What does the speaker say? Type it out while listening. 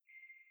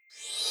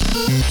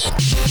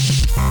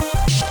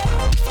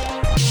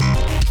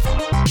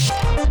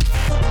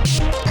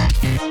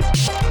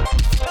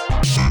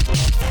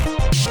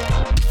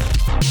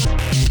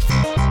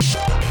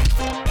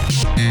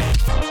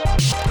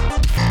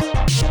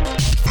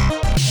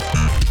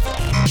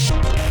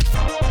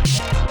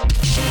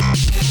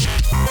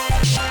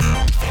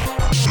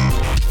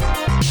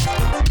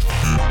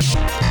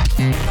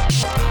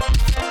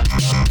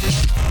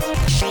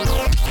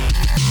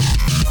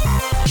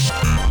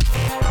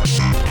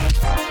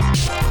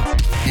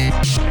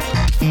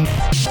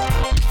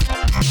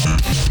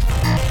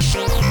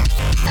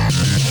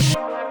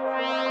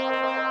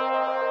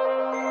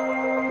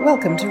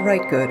Welcome to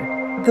Write Good,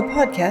 the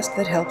podcast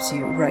that helps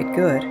you write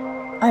good.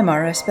 I'm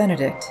R.S.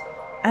 Benedict.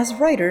 As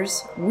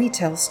writers, we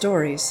tell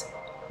stories.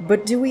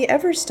 But do we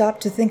ever stop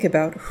to think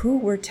about who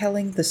we're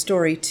telling the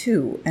story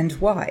to and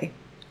why?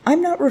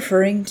 I'm not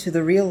referring to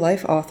the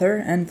real-life author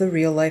and the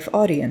real-life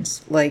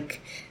audience,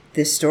 like,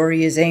 this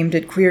story is aimed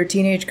at queer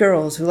teenage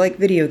girls who like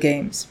video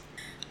games.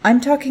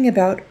 I'm talking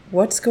about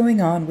what's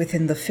going on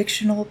within the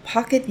fictional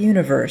pocket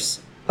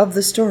universe of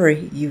the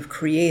story you've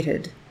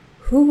created.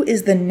 Who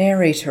is the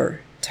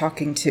narrator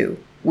talking to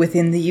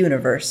within the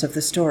universe of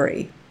the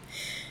story?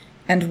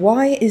 And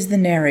why is the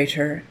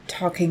narrator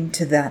talking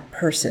to that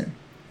person?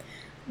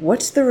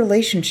 What's the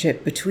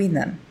relationship between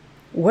them?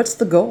 What's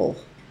the goal?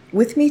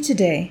 With me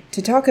today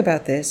to talk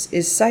about this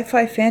is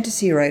sci-fi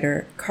fantasy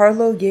writer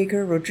Carlo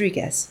Jaeger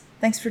Rodriguez.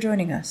 Thanks for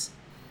joining us.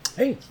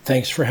 Hey,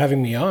 thanks for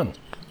having me on.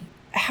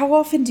 How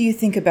often do you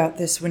think about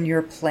this when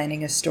you're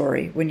planning a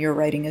story, when you're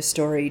writing a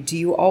story? Do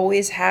you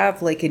always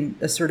have like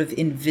a sort of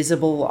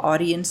invisible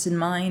audience in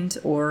mind,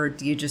 or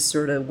do you just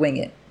sort of wing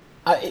it?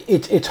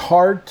 It's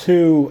hard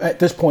to, at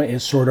this point,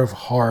 it's sort of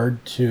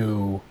hard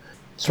to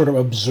sort of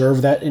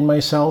observe that in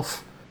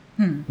myself,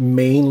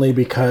 mainly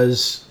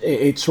because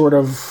it sort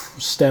of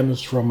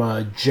stems from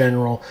a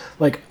general,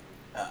 like,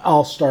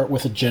 I'll start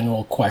with a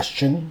general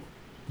question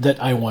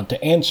that I want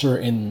to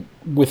answer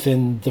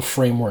within the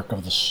framework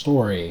of the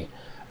story.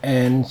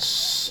 And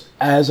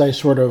as I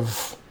sort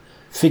of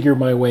figure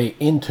my way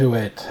into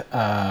it,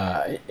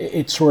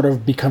 it sort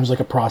of becomes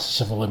like a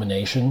process of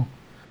elimination.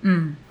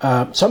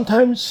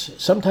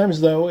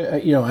 Sometimes though,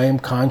 I am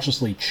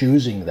consciously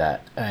choosing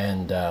that.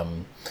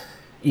 And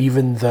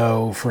even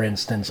though, for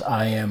instance,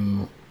 I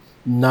am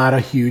not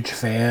a huge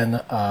fan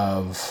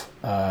of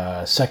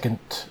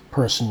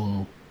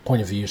second-person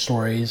point of view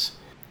stories,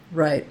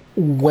 right?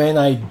 When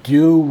I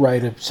do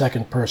write a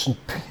second-person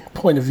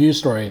point of view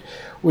story,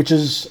 which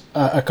is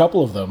a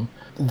couple of them,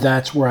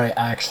 that's where I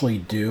actually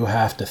do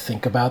have to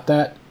think about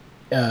that,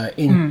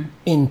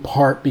 in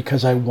part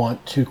because I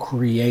want to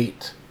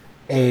create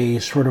a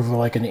sort of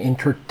like an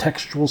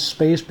intertextual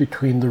space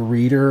between the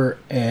reader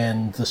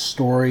and the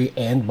story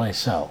and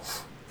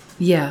myself.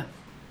 Yeah.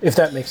 If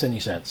that makes any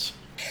sense.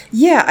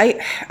 Yeah,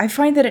 I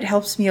find that it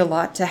helps me a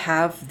lot to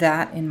have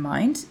that in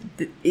mind.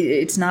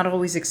 It's not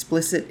always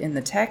explicit in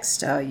the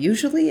text.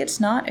 Usually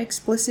it's not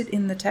explicit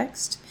in the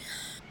text.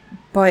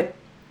 But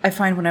I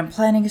find when I'm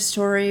planning a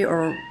story,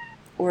 or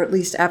at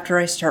least after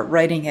I start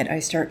writing it, I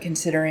start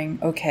considering,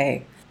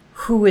 okay,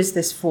 who is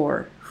this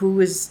for? Who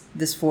is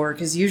this for?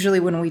 Because usually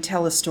when we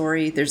tell a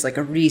story, there's like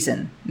a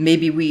reason.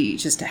 Maybe we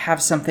just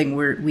have something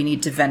where we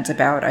need to vent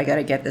about. I got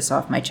to get this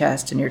off my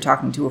chest, and you're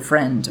talking to a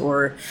friend.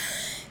 Or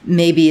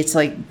maybe it's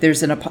like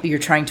you're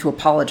trying to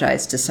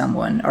apologize to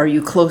someone. Are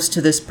you close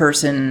to this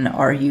person?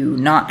 Are you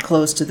not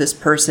close to this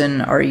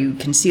person? Are you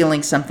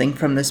concealing something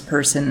from this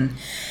person?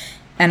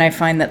 And I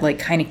find that like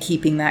kind of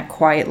keeping that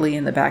quietly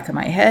in the back of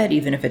my head,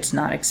 even if it's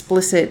not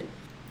explicit,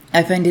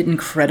 I find it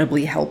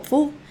incredibly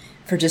helpful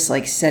for just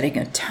like setting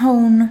a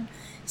tone,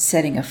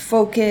 setting a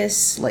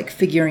focus, like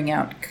figuring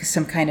out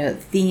some kind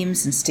of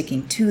themes and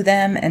sticking to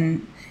them,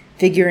 and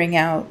figuring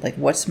out like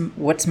what's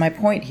my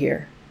point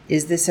here?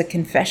 Is this a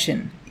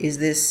confession? Is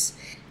this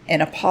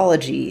an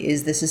apology?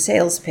 Is this a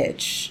sales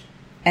pitch?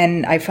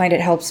 And I find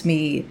it helps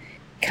me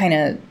kind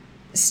of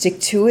stick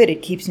to it.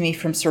 It keeps me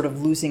from sort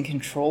of losing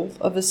control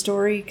of a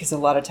story, because a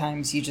lot of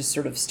times you just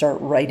sort of start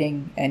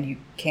writing and you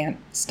can't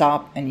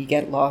stop and you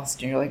get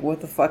lost and you're like, what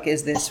the fuck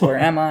is this? Where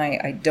am I?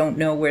 I don't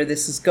know where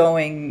this is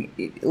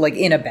going, like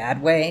in a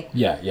bad way.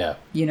 Yeah.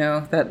 You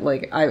know, that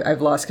like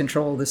I've lost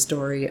control of the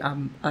story. I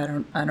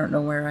don't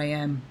know where I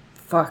am.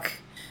 Fuck.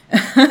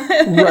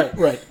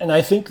 Right. And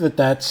I think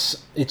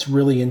it's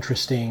really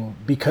interesting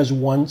because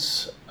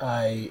once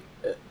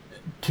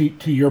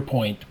to your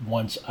point,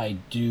 once I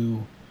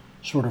do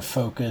sort of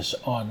focus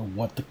on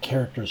what the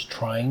character's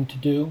trying to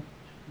do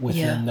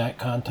within that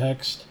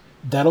context,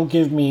 that'll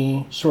give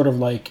me sort of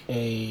like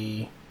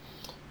an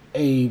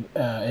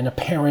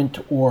apparent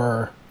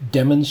or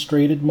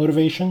demonstrated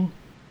motivation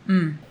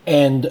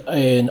and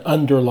an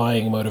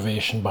underlying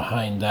motivation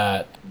behind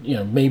that.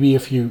 Maybe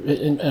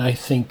and I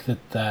think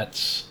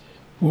that's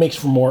makes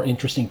for more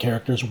interesting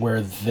characters where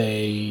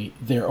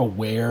they're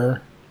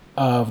aware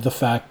of the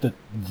fact that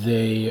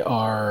they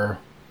are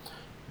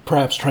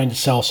perhaps trying to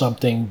sell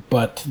something,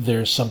 but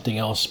there's something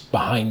else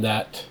behind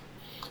that,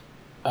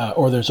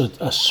 or there's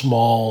a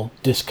small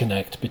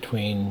disconnect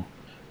between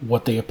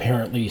what they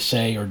apparently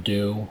say or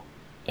do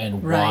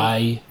and Right.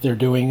 why they're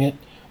doing it.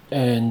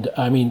 And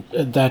I mean,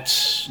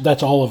 that's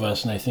all of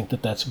us, and I think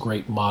that that's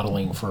great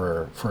modeling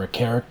for a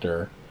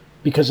character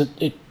because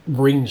it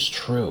rings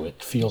true.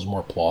 It feels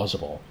more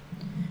plausible.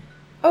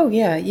 Oh,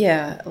 yeah,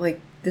 yeah. Like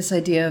this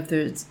idea of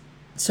there's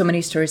so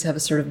many stories have a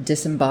sort of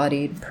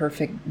disembodied,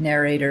 perfect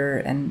narrator,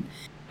 and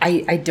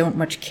I don't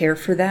much care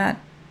for that.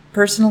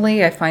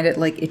 Personally, I find it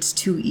like it's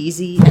too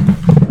easy.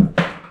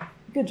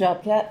 Good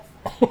job, Cat.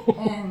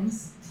 And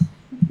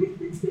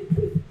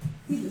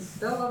he just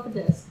fell off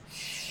the desk.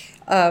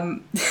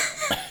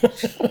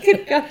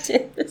 Fucking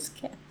goddamn this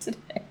cat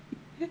today.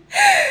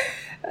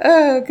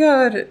 Oh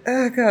god,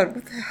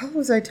 what the hell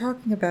was I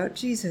talking about?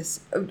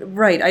 Jesus.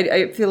 Right,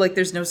 I feel like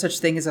there's no such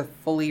thing as a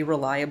fully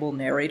reliable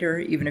narrator.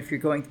 Even if you're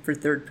going for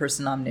third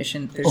person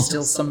omniscient, there's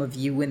still some of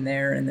you in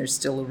there, and there's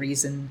still a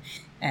reason.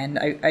 And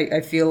I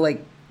feel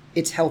like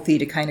it's healthy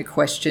to kind of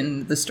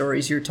question the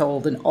stories you're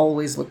told and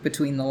always look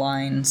between the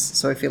lines.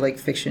 So I feel like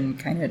fiction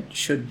kind of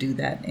should do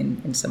that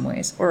in some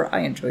ways, or I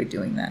enjoy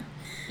doing that.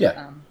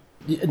 Yeah.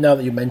 Now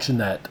that you mention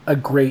that, a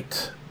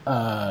great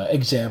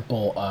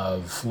example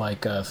of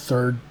like a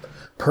third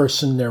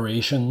person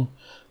narration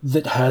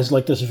that has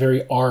like this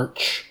very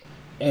arch,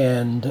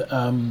 and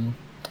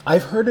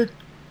I've heard it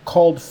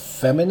called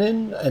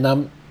feminine,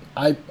 and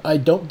I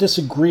don't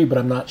disagree, but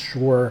I'm not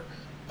sure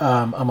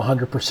I'm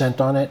 100%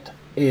 on it,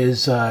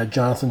 is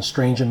Jonathan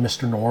Strange and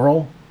Mr.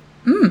 Norrell.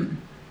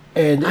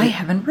 And I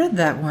haven't read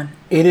that one.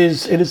 it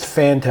is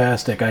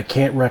fantastic. I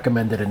can't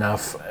recommend it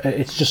enough.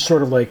 It's just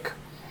sort of like,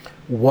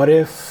 what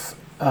if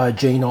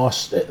Jane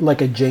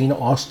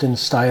Austen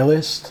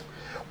stylist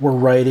were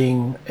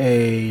writing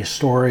a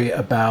story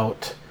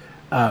about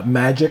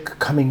magic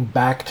coming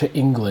back to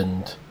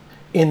England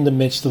in the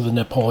midst of the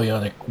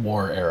Napoleonic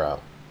War era.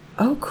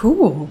 Oh,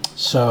 cool.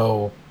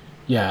 So,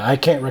 yeah, I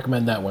can't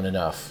recommend that one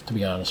enough, to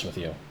be honest with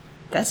you.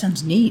 That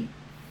sounds neat.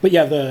 But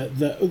yeah,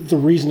 the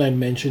reason I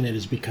mention it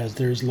is because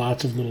there's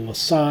lots of little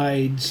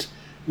asides,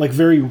 like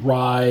very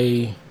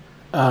wry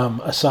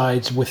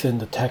asides within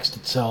the text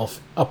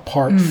itself,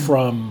 apart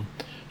from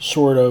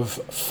sort of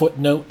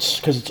footnotes,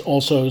 because it's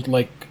also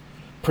like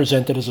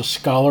presented as a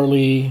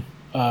scholarly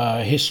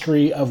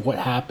history of what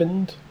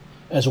happened,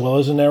 as well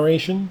as a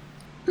narration.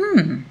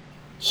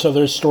 So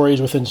there's stories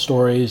within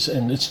stories,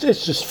 and it's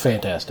just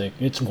fantastic.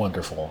 It's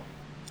wonderful.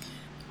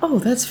 Oh,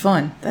 that's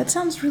fun. That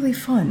sounds really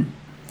fun.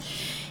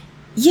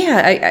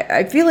 Yeah,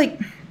 I feel like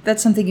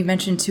that's something you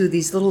mentioned too,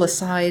 these little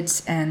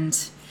asides and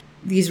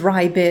these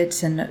wry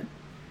bits, and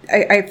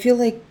I feel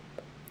like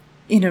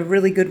in a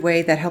really good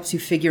way that helps you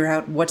figure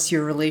out what's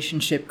your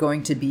relationship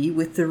going to be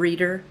with the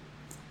reader.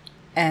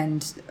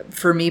 And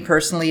for me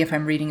personally, if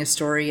I'm reading a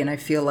story and I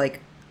feel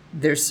like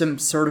there's some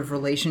sort of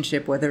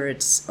relationship, whether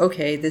it's,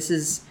 okay, this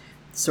is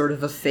sort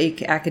of a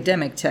fake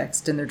academic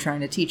text and they're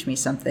trying to teach me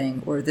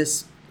something, or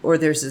there's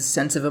a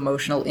sense of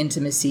emotional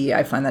intimacy,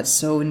 I find that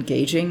so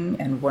engaging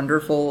and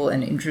wonderful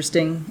and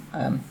interesting.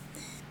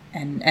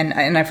 And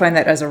I find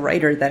that as a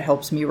writer, that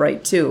helps me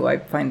write too. I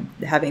find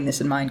having this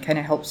in mind kind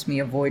of helps me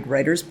avoid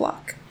writer's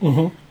block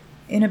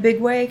in a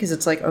big way, because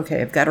it's like,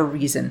 okay, I've got a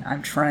reason.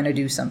 I'm trying to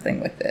do something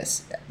with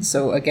this.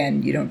 So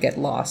again, you don't get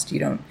lost. You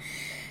don't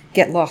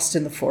get lost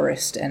in the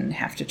forest and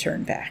have to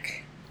turn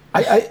back.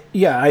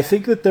 I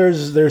think that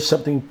there's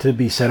something to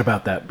be said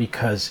about that,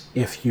 because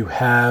if you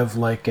have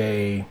like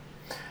a,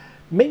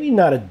 maybe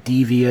not a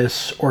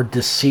devious or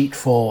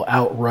deceitful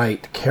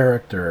outright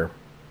character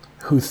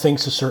who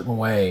thinks a certain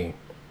way,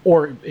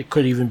 or it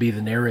could even be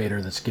the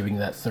narrator that's giving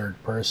that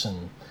third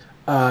person,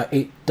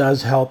 it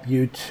does help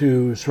you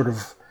to sort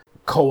of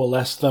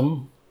coalesce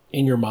them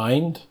in your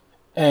mind.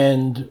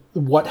 And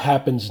what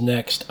happens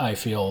next, I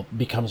feel,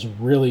 becomes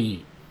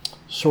really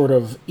sort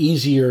of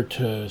easier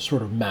to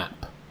sort of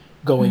map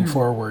going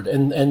forward.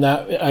 And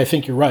that, I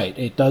think you're right.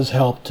 It does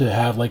help to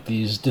have like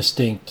these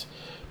distinct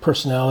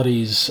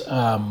personalities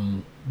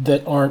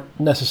that aren't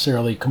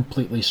necessarily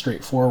completely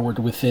straightforward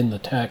within the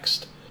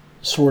text,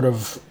 sort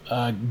of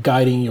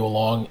guiding you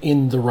along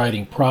in the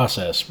writing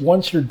process.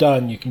 Once you're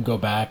done, you can go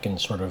back and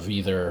sort of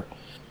either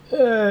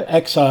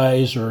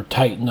excise or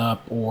tighten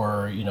up,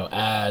 or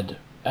add,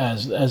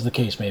 as the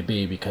case may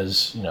be,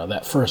 because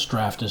that first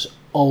draft is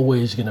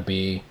always going to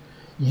be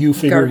you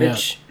figuring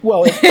Garbage. out.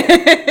 Well,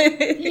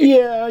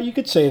 yeah, you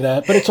could say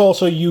that, but it's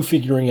also you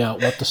figuring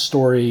out what the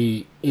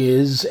story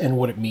is and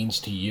what it means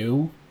to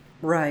you.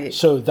 Right.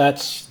 So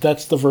that's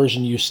the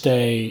version you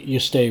stay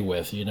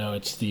with.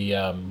 It's the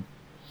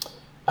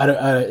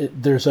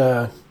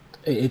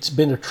it's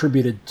been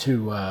attributed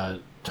to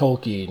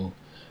Tolkien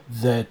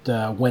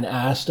that when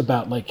asked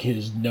about like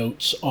his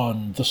notes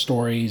on the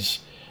stories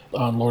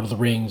on Lord of the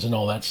Rings and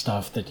all that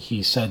stuff, that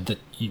he said that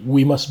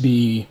we must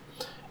be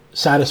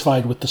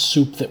satisfied with the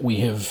soup that we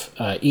have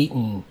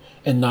eaten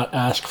and not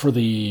ask for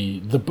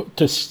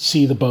to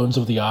see the bones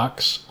of the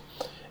ox.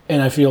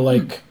 And I feel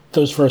like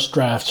those first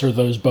drafts are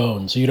those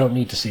bones. You don't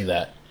need to see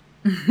that.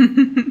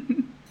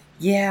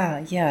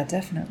 Yeah,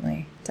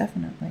 definitely.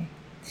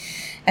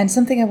 And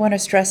something I want to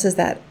stress is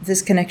that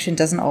this connection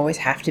doesn't always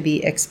have to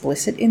be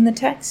explicit in the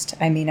text.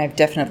 I mean, I've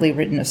definitely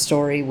written a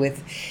story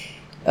with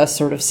a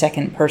sort of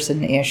second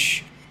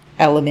person-ish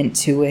element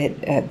to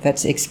it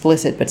that's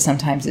explicit, but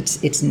sometimes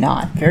it's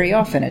not. Very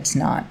often it's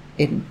not.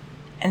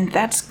 And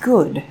that's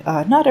good.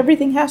 Not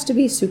everything has to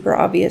be super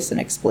obvious and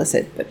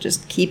explicit, but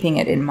just keeping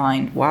it in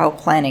mind while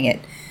planning it,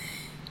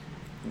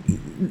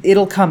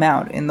 it'll come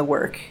out in the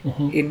work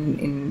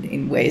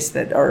in ways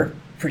that are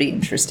pretty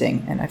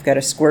interesting. And I've got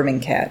a squirming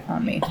cat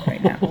on me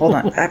right now. Hold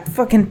on.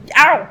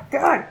 Ow!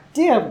 God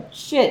damn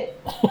shit.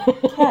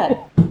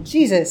 Cat.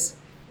 Jesus.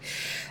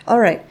 All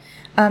right.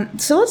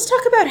 So let's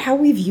talk about how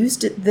we've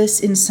used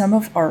this in some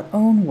of our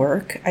own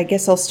work. I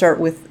guess I'll start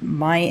with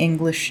My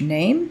English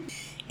Name.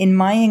 In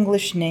My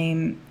English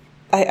Name,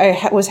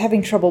 I was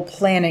having trouble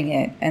planning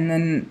it, and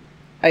then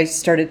I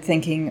started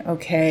thinking,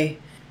 okay,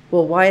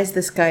 well, why is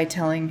this guy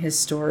telling his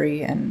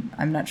story? And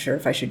I'm not sure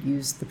if I should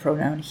use the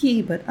pronoun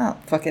he, but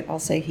fuck it, I'll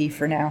say he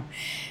for now.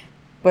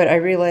 But I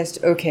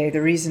realized, okay,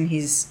 the reason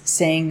he's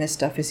saying this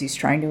stuff is he's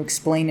trying to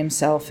explain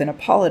himself and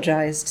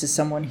apologize to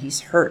someone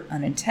he's hurt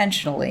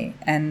unintentionally.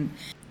 And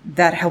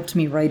that helped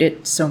me write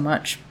it so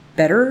much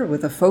better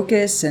with a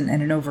focus and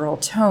an overall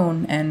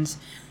tone. And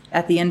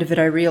at the end of it,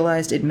 I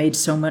realized it made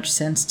so much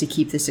sense to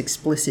keep this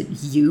explicit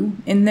you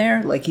in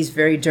there. Like, he's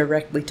very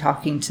directly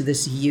talking to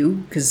this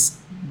you, because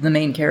the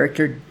main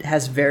character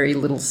has very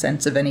little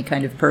sense of any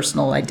kind of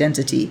personal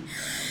identity.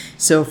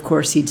 So, of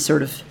course, he'd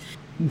sort of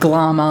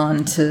glom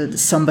on to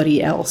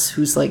somebody else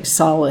who's, like,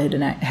 solid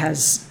and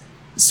has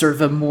sort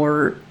of a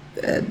more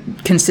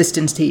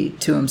consistency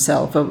to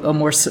himself,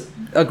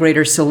 a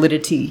greater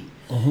solidity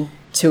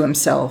to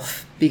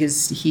himself,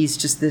 because he's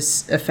just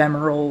this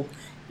ephemeral,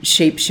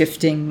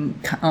 shape-shifting,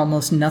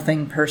 almost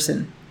nothing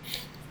person.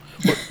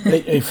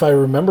 If I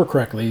remember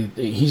correctly,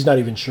 he's not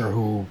even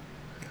sure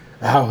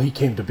how he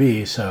came to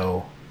be,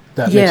 so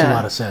that makes a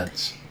lot of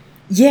sense.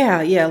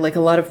 Yeah, like a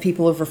lot of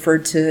people have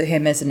referred to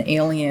him as an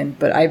alien,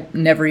 but I've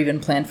never even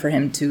planned for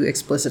him to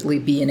explicitly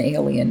be an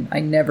alien. I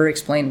never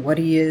explain what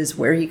he is,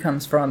 where he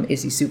comes from.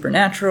 Is he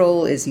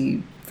supernatural? Is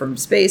he from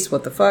space?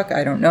 What the fuck?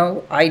 I don't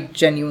know. I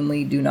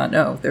genuinely do not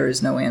know. There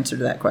is no answer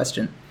to that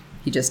question.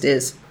 He just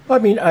is. I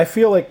mean, I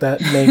feel like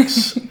that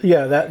makes,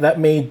 that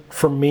made,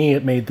 for me,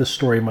 it made the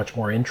story much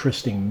more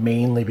interesting,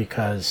 mainly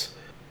because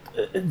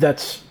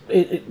that's,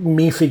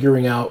 me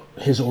figuring out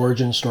his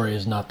origin story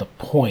is not the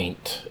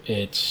point.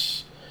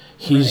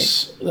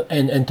 He's, right.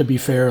 And to be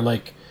fair,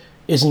 like,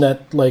 isn't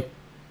that, like,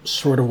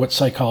 sort of what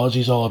psychology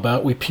is all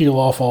about? We peel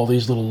off all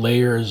these little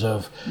layers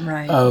of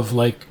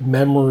like,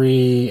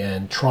 memory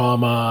and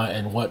trauma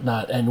and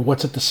whatnot, and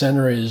what's at the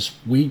center is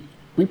we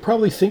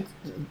probably think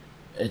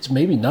it's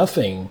maybe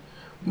nothing.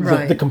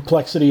 Right. The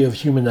complexity of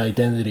human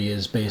identity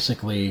is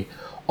basically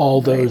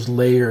all those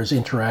layers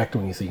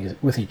interacting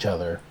with each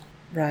other.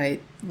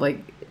 Right.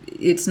 Like,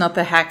 it's not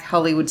the hack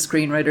Hollywood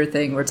screenwriter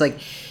thing where it's like,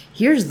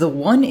 here's the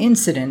one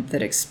incident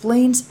that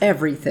explains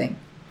everything.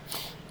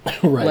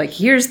 Right. Like,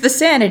 here's the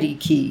sanity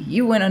key.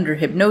 You went under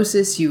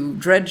hypnosis, you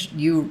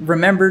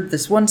remembered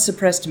this one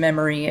suppressed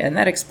memory, and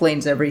that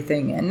explains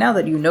everything. And now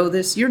that you know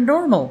this, you're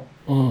normal.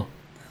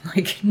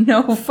 Like,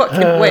 no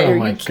fucking way.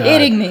 Are you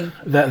kidding me?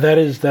 That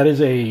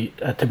is a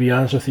to be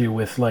honest with you,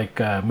 with like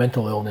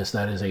mental illness,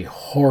 that is a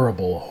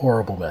horrible,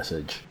 horrible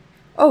message.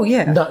 Oh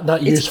yeah,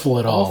 not useful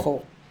at awful.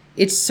 All.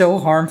 It's so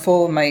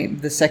harmful.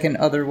 The second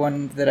other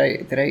one that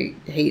I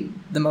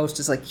hate the most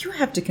is like, you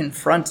have to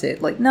confront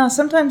it. Like, no,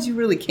 sometimes you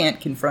really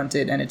can't confront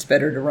it, and it's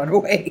better to run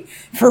away.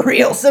 For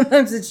real,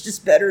 sometimes it's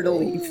just better to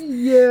leave.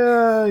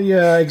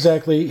 Yeah,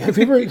 exactly. Have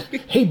you ever?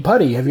 Hey,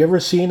 buddy, have you ever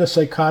seen a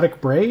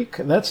psychotic break?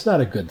 That's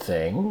not a good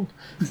thing.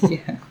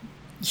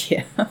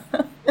 Yeah.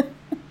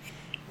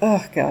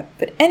 Oh God.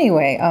 But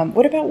anyway,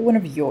 what about one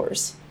of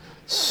yours?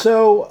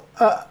 So.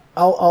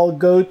 I'll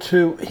go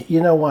to,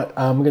 you know what,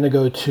 I'm going to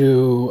go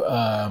to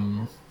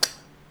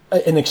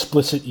an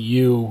explicit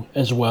you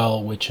as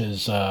well, which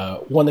is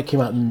one that came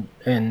out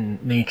in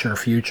Nature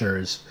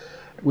Futures,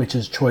 which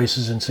is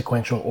Choices in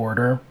Sequential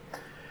Order.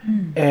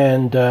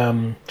 And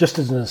just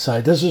as an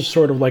aside, this is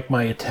sort of like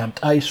my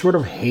attempt. I sort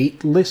of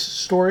hate list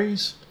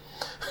stories,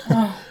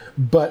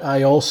 but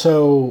I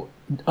also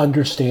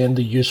understand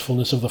the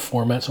usefulness of the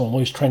format, so I'm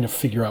always trying to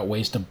figure out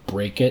ways to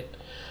break it.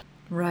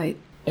 Right.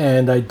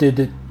 And I did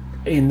it.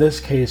 In this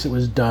case, it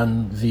was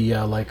done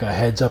via like a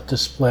heads-up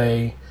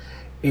display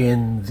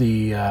in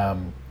the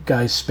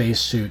guy's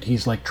spacesuit.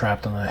 He's like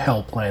trapped on a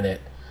hell planet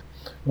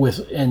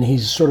and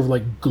he's sort of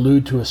like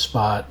glued to a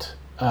spot,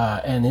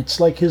 and it's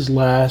like his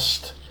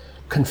last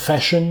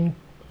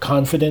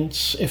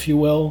confidence, if you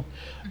will,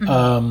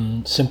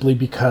 simply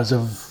because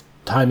of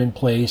time and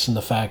place and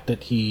the fact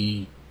that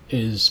he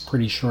is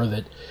pretty sure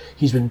that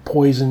he's been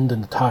poisoned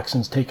and the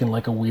toxin's given him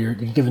like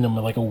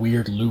a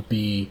weird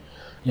loopy,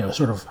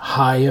 sort of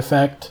high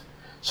effect.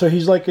 So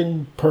he's like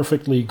in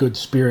perfectly good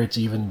spirits,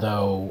 even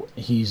though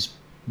he's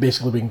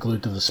basically been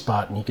glued to the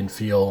spot and he can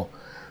feel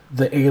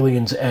the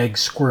alien's egg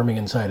squirming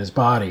inside his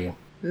body.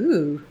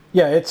 Ooh.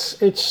 Yeah,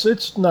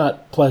 it's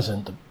not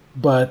pleasant,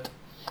 but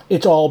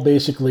it's all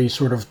basically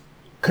sort of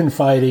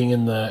confiding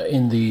in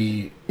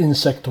the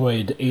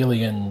insectoid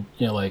alien,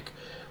 like,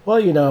 well,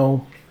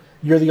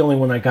 you're the only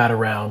one I got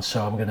around,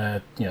 so I'm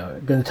gonna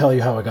tell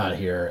you how I got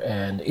here.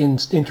 And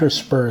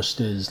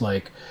interspersed is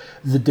like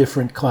the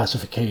different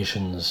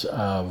classifications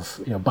of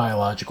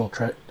biological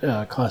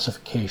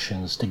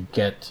classifications to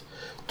get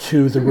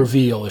to the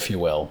reveal, if you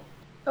will.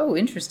 Oh,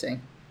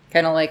 interesting.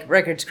 Kind of like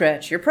record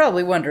scratch. You're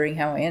probably wondering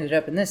how I ended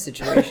up in this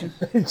situation.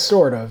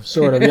 sort of,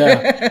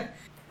 yeah.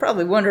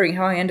 Probably wondering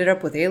how I ended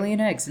up with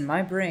alien eggs in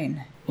my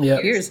brain. Yeah.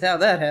 Here's how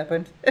that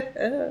happened.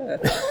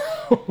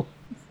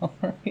 All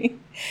right.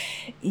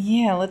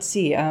 Yeah, let's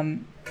see.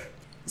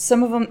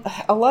 Some of them,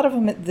 a lot of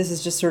them, this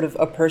is just sort of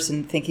a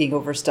person thinking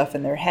over stuff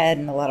in their head,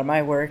 and a lot of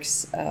my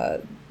works,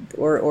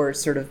 or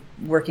sort of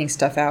working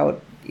stuff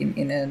out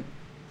in a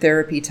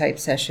therapy type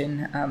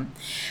session.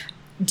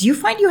 Do you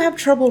find you have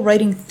trouble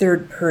writing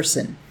third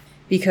person?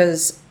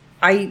 Because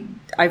I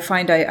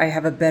find I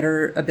have a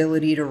better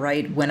ability to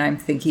write when I'm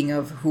thinking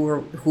of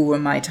who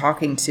am I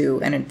talking to,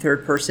 and in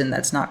third person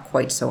that's not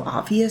quite so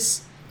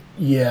obvious.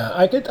 Yeah,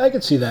 I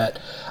could see that.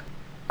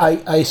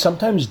 I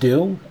sometimes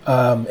do.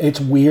 It's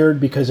weird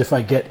because if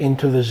I get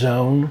into the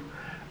zone,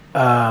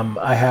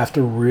 I have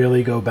to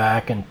really go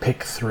back and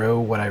pick through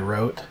what I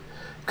wrote,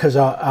 because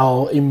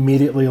I'll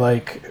immediately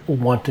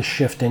want to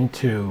shift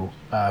into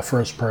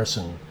first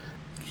person.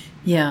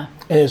 Yeah,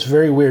 and it's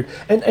very weird.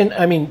 And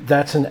I mean,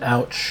 that's an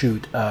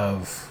outshoot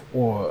of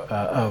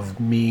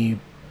me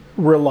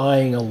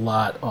relying a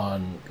lot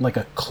on like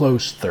a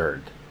close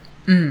third,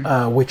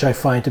 which I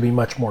find to be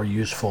much more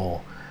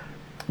useful.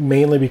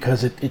 Mainly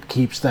because it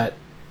keeps that,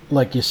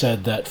 like you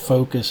said, that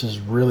focus is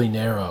really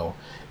narrow,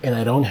 and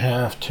I don't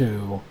have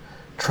to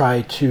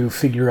try to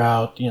figure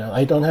out,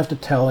 I don't have to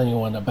tell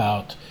anyone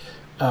about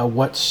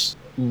what's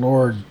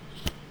Lord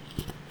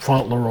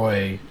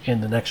Fauntleroy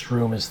in the next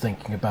room is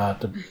thinking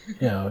about.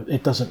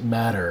 It doesn't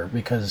matter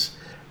because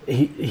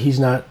he's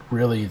not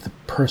really the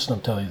person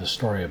I'm telling the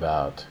story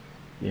about,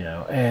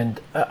 and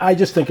I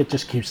just think it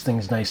just keeps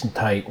things nice and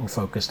tight and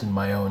focused in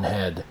my own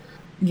head.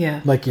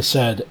 Yeah. Like you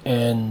said,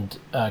 and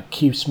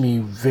keeps me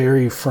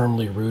very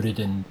firmly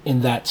rooted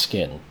in that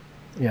skin.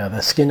 Yeah,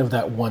 the skin of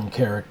that one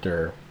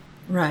character.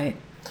 Right.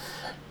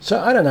 So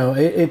I don't know.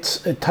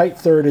 It's a tight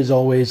third is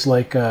always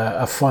like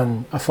a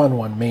fun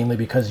one, mainly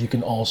because you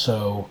can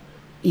also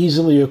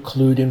easily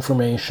occlude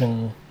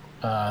information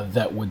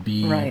that would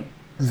be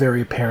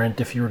very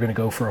apparent if you were going to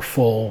go for a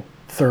full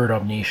third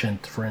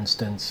omniscient, for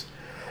instance.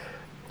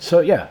 So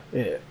yeah.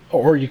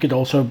 Or you could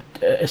also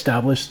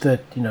establish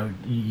that,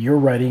 you're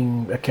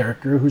writing a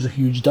character who's a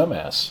huge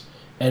dumbass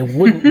and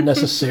wouldn't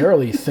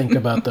necessarily think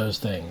about those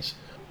things.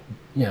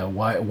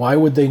 Why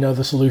would they know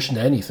the solution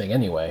to anything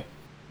anyway?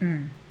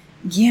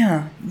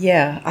 Yeah.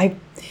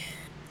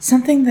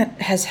 Something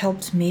that has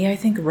helped me, I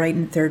think, write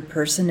in third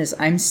person is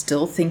I'm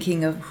still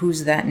thinking of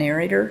who's that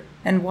narrator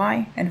and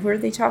why and who are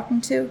they talking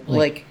to.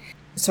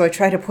 So I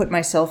try to put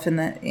myself in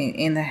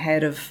the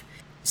head of.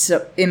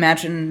 So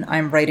imagine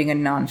I'm writing a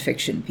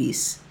nonfiction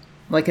piece.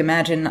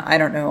 Imagine, I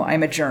don't know,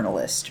 I'm a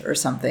journalist or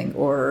something,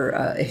 or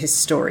a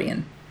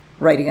historian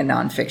writing a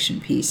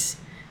nonfiction piece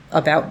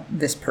about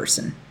this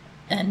person.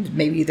 And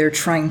maybe they're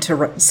trying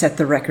to set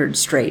the record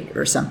straight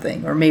or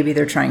something. Or maybe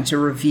they're trying to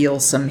reveal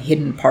some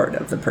hidden part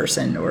of the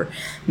person. Or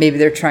maybe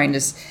they're trying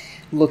to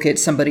look at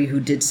somebody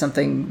who did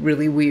something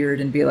really weird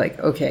and be like,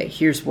 okay,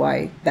 here's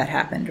why that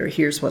happened. Or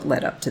here's what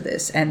led up to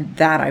this. And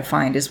that, I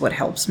find, is what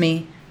helps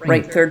me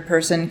write third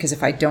person. Because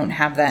if I don't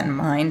have that in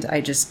mind,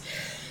 I just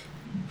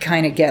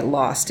kind of get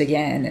lost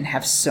again and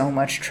have so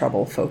much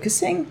trouble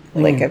focusing.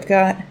 I've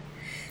got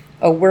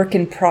a work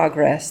in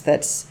progress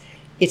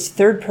it's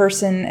third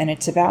person and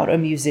it's about a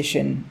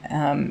musician,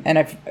 and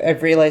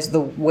I've realized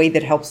the way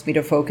that helps me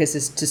to focus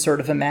is to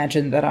sort of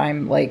imagine that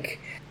I'm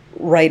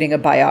writing a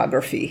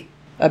biography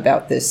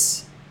about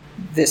this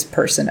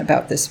person,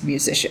 about this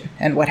musician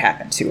and what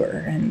happened to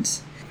her, and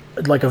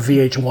like a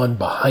VH1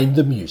 behind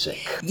the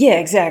music. Yeah,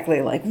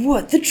 exactly.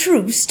 What the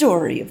true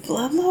story of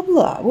blah, blah,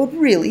 blah, what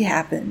really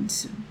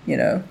happened,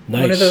 Nice.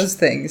 One of those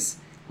things.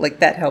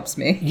 That helps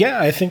me.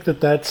 Yeah, I think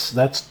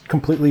that's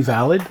completely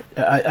valid.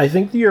 I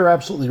think that you're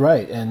absolutely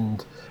right.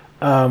 And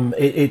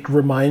it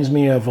reminds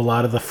me of a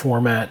lot of the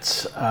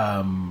formats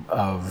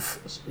of,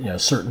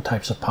 certain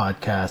types of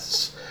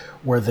podcasts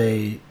where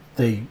they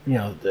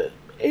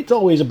it's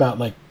always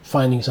about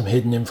finding some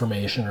hidden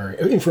information or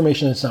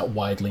information that's not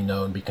widely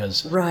known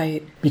because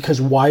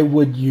why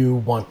would you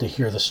want to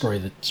hear the story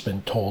that's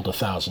been told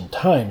 1,000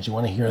 times? You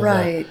want to hear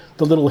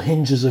the little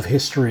hinges of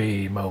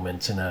history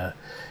moments in a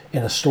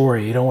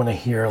story. You don't want to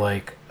hear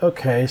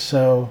okay,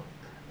 so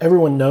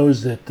everyone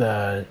knows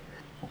that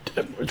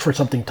for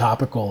something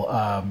topical,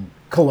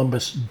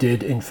 Columbus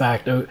did in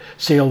fact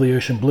sail the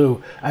ocean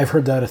blue. I've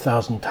heard that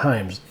 1,000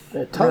 times.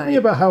 Tell me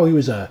about how he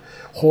was a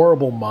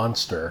horrible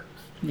monster.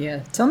 Yeah,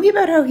 tell me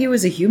about how he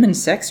was a human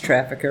sex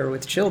trafficker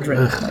with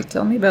children.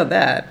 Tell me about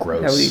that.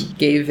 Gross. How he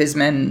gave his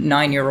men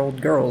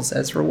 9-year-old girls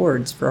as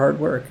rewards for hard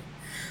work.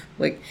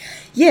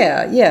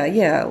 Yeah.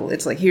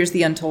 It's here's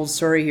the untold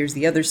story, here's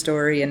the other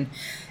story, and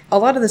a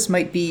lot of this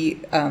might be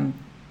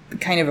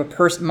kind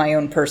of my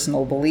own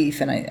personal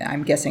belief, and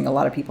I'm guessing a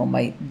lot of people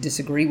might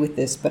disagree with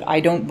this, but I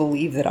don't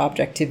believe that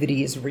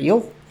objectivity is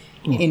real.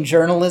 In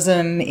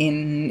journalism,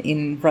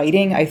 in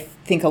writing, I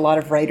think a lot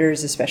of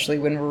writers, especially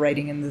when we're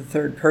writing in the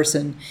third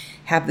person,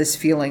 have this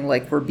feeling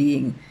like we're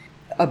being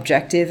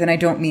objective. And I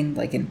don't mean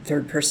like in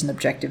third person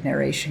objective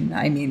narration.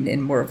 I mean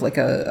in more of like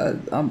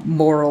a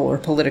moral or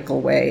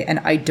political way. And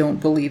I don't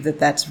believe that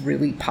that's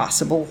really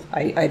possible.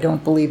 I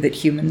don't believe that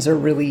humans are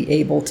really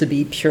able to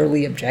be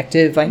purely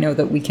objective. I know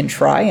that we can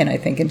try, and I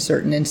think in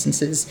certain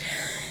instances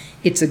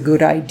it's a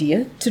good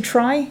idea to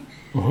try.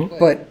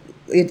 But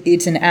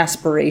it's an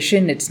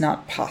aspiration. It's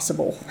not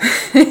possible.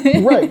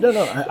 Right.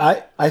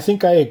 No. I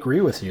think I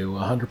agree with you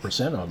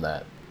 100% on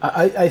that.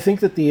 I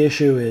think that the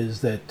issue is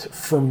that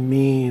for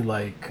me,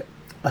 like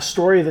a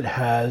story that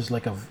has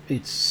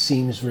it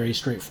seems very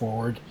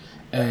straightforward,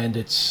 and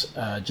it's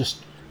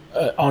just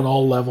on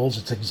all levels,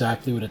 it's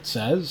exactly what it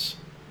says.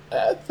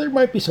 There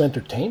might be some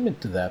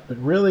entertainment to that, but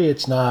really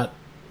it's not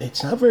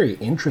very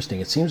interesting.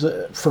 It seems,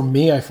 for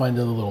me, I find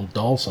it a little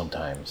dull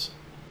sometimes.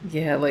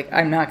 Yeah, like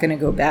I'm not going to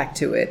go back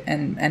to it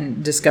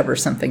and discover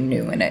something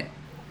new in it.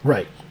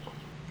 Right.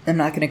 I'm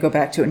not going to go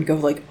back to it and go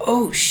like,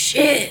 oh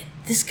shit,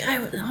 this guy,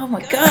 oh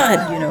my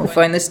God,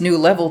 find this new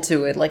level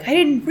to it. Like, I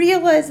didn't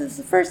realize this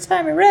the first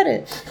time I read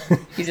it.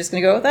 You're just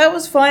going to go, that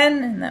was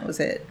fun, and that was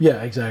it.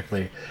 Yeah,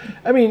 exactly.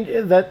 I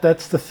mean,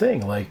 that's the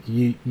thing. Like,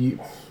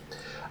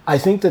 I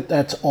think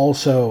that's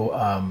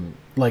also,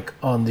 like,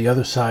 on the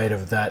other side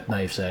of that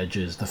knife's edge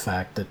is the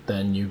fact that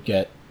then you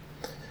get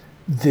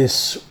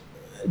this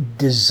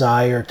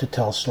desire to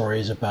tell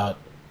stories about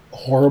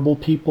horrible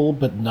people,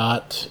 but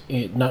not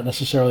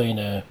necessarily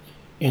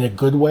in a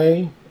good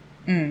way,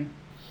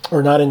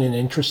 or not in an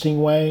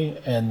interesting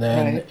way, and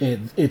then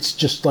it's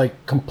just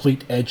like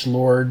complete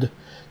edgelord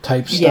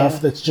type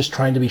stuff that's just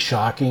trying to be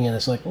shocking, and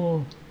it's like,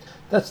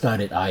 that's not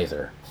it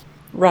either.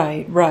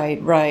 Right.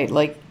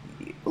 Like,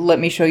 let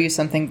me show you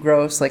something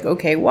gross. Like,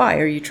 okay, why?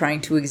 Are you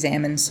trying to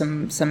examine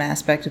some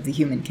aspect of the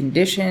human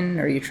condition?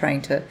 Are you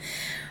trying to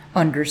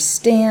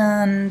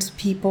understand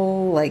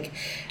people? Like,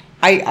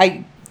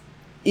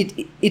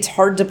 it's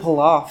hard to pull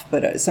off,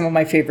 but some of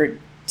my favorite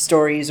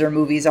stories or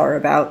movies are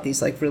about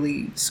these like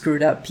really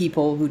screwed up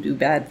people who do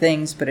bad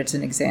things, but it's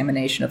an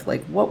examination of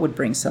like what would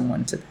bring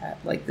someone to that.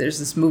 Like, there's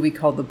this movie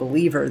called The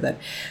Believer that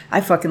I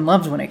fucking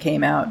loved when it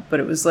came out, but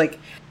it was like,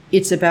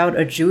 it's about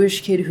a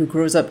Jewish kid who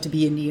grows up to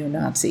be a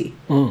neo-Nazi.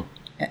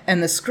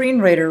 And the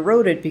screenwriter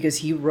wrote it because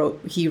he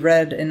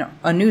read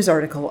a news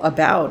article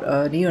about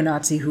a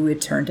neo-Nazi who it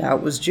turned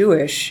out was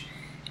Jewish,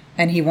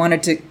 and he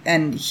wanted to,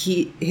 and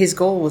his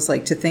goal was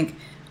like to think,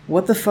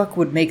 what the fuck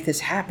would make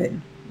this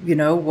happen?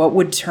 What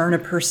would turn a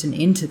person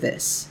into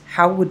this?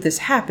 How would this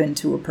happen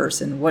to a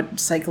person? What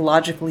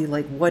psychologically,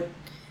 like, what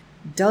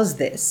does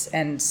this?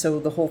 And so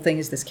the whole thing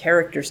is this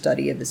character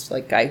study of this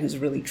like guy who's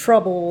really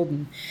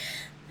troubled,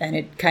 and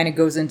it kind of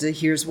goes into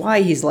here's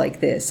why he's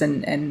like this,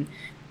 and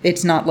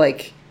it's not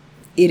like,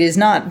 it is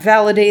not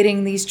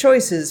validating these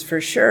choices for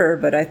sure,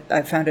 but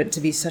I found it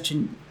to be such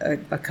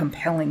a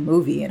compelling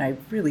movie, and I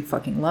really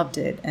fucking loved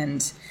it.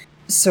 And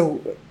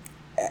so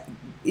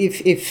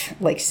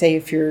if like, say,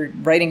 if you're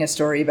writing a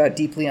story about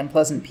deeply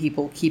unpleasant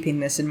people,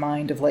 keeping this in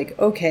mind of like,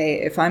 okay,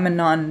 if I'm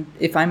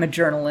a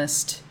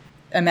journalist,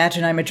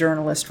 imagine I'm a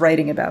journalist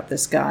writing about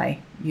this guy,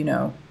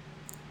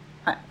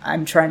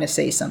 I'm trying to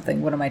say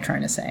something. What am I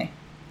trying to say?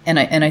 And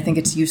I think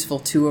it's useful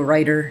to a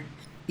writer,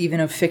 even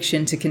of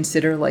fiction, to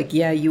consider like,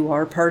 yeah, you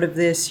are part of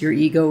this. Your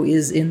ego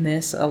is in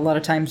this. A lot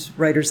of times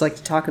writers like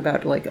to talk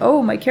about like,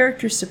 oh, my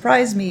characters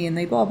surprise me and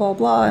they blah, blah,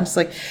 blah. And it's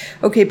like,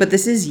 okay, but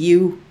this is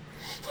you.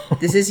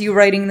 This is you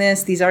writing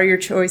this. These are your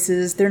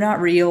choices. They're not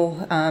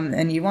real.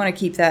 And you want to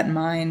keep that in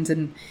mind.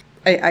 And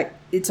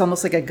it's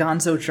almost like a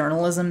gonzo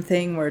journalism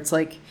thing where it's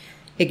like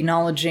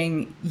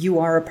acknowledging you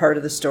are a part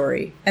of the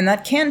story. And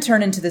that can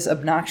turn into this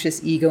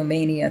obnoxious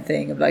egomania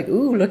thing of like,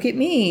 ooh, look at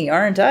me.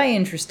 Aren't I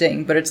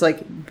interesting? But it's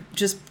like,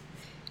 just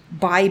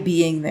by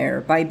being there,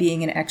 by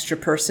being an extra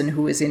person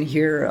who is in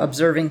here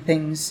observing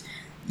things,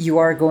 you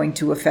are going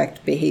to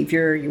affect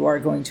behavior. You are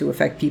going to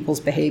affect people's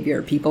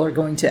behavior. People are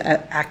going to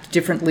act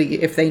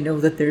differently if they know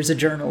that there's a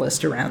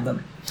journalist around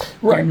them.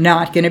 Right. They're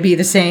not going to be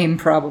the same,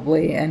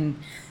 probably. And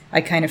I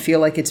kind of feel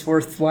like it's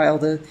worthwhile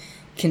to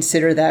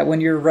consider that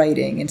when you're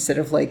writing, instead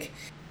of like,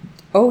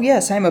 oh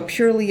yes, I'm a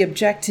purely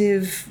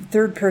objective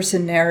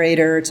third-person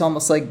narrator. It's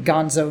almost like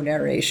gonzo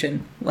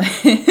narration.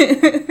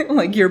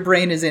 Like your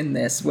brain is in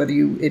this, whether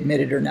you admit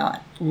it or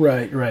not.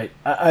 Right.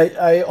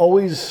 I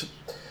always...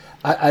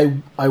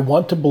 I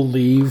want to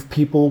believe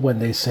people when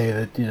they say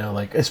that,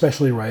 like,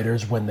 especially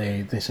writers, when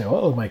they say,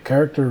 oh, my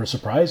character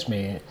surprised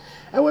me.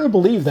 I want to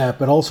believe that,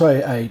 but also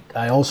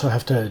I also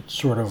have to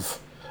sort of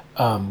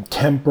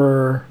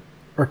temper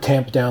or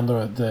tamp down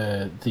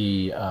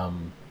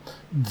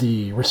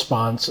the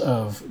response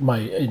of my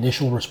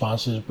initial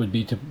responses would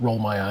be to roll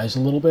my eyes a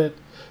little bit,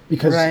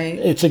 because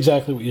It's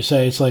exactly what you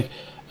say. It's like,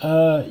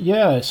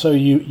 yeah, so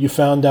you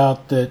found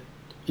out that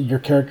your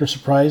character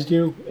surprised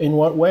you? In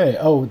what way?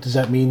 Oh, does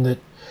that mean that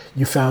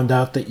you found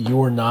out that you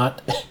were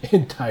not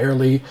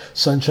entirely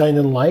sunshine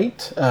and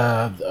light.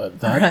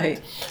 That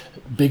Right.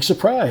 big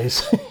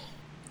surprise.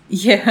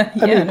 Yeah,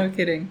 I mean, no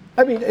kidding.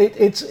 I mean,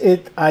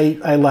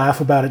 I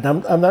laugh about it.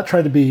 And I'm not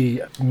trying to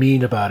be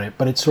mean about it,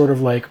 but it's sort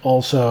of like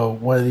also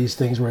one of these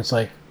things where it's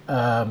like,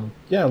 a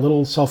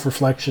little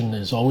self-reflection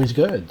is always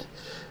good.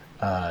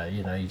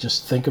 You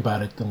just think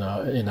about it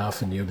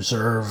enough, and you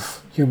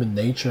observe human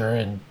nature,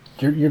 and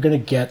you're going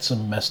to get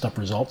some messed up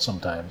results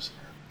sometimes.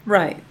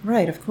 Right,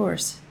 of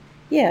course.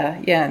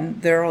 Yeah,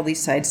 and there are all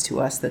these sides to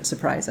us that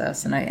surprise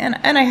us, and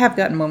I have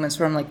gotten moments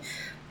where I'm like,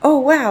 oh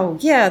wow,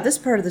 yeah, this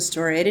part of the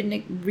story I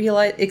didn't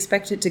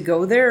expect it to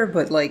go there,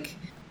 but like,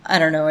 I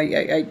don't know,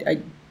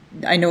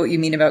 I know what you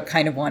mean about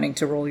kind of wanting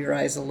to roll your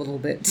eyes a little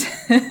bit.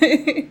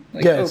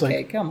 Like, Yeah, it's okay,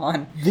 like, come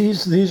on.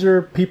 These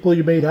are people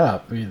you made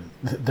up.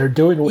 They're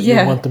doing what you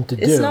want them to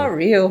do. It's not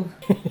real.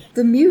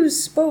 The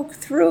muse spoke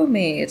through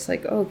me. It's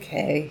like,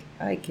 okay,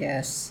 I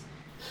guess.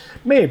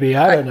 Maybe,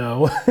 I don't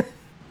know.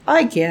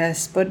 I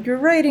guess, but you're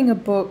writing a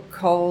book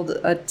called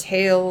A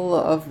Tale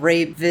of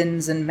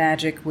Ravens and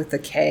Magic with a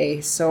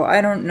K, so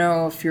I don't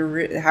know if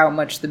how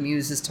much the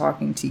muse is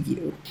talking to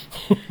you.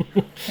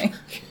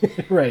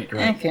 Right.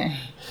 Okay.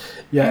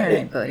 Yeah, all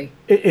right, buddy.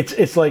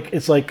 It's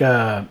like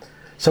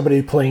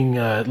somebody playing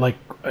like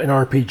an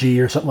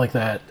RPG or something like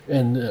that,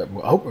 and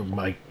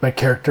my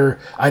character,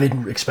 I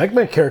didn't expect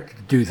my character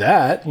to do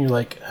that. And you're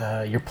like,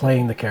 you're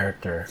playing the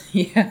character.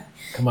 Yeah.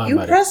 Come on, you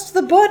buddy. Pressed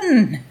the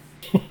button.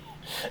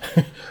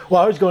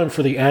 Well, I was going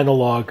for the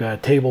analog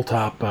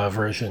tabletop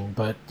version,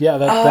 but yeah,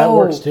 that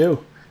works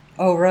too.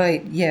 Oh,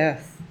 right. Yeah,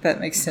 that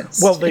makes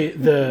sense. Well,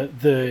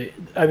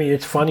 I mean,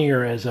 it's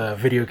funnier as a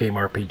video game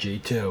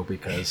RPG too,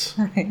 because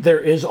there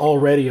is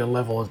already a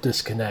level of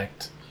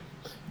disconnect.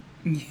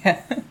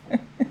 Yeah.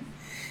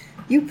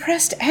 You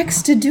pressed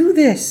X to do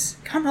this.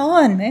 Come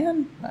on,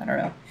 man. I don't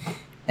know.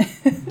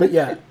 But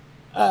yeah,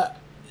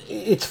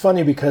 it's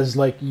funny because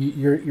like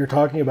you're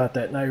talking about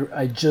that, and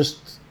I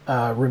just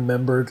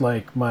remembered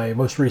like my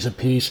most recent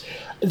piece.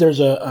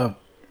 There's I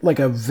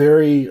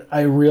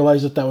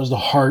realized that was the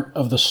heart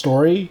of the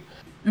story,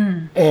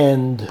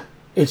 and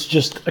it's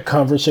just a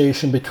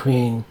conversation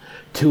between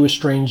two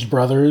estranged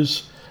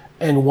brothers,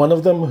 and one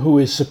of them, who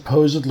is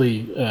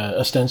supposedly,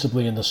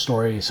 ostensibly in the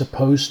story,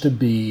 supposed to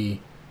be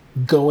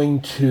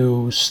going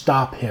to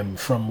stop him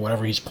from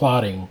whatever he's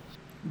plotting.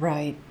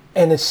 Right.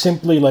 And it's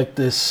simply like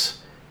this,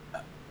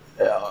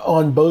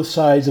 on both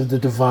sides of the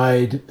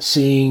divide,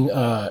 seeing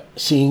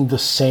the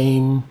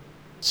same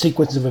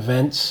sequence of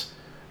events,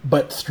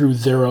 but through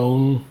their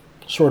own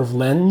sort of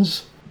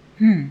lens.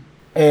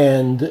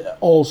 And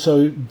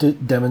also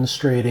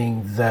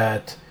demonstrating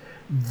that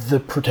the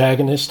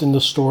protagonist in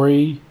the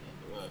story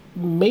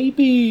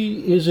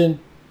maybe isn't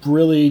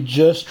really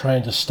just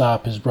trying to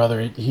stop his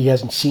brother. He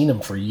hasn't seen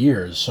him for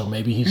years, so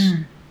maybe he's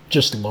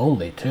just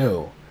lonely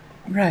too.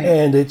 Right.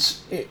 And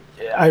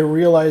I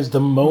realized the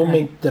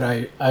moment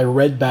that I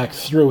read back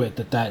through it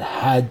that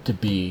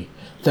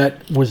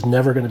was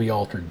never going to be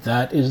altered.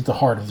 That is the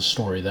heart of the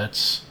story.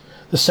 That's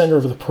the center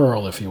of the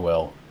pearl, if you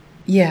will.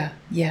 Yeah,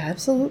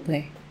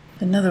 absolutely.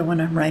 Another one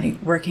I'm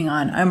working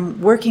on.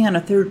 I'm working on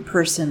a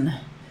third-person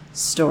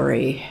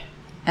story,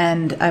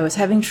 and I was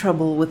having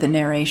trouble with the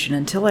narration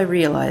until I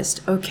realized,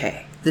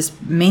 okay, this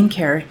main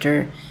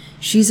character,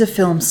 she's a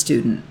film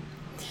student.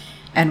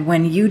 And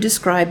when you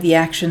describe the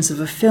actions of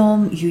a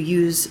film, you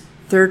use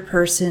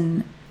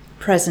third-person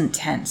present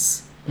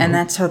tense. And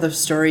that's how the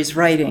story's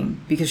writing,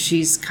 because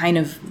she's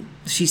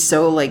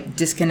so like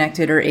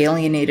disconnected or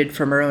alienated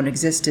from her own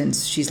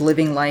existence. She's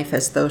living life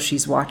as though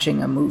she's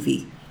watching a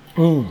movie.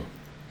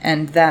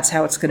 And that's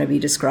how it's going to be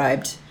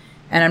described.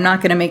 And I'm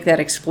not going to make that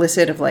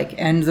explicit of like,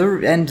 and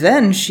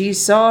then she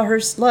saw her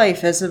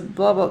life as a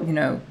blah, blah,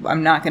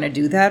 I'm not going to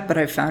do that, but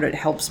I found it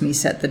helps me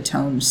set the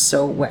tone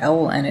so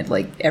well. And it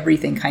like,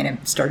 everything kind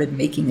of started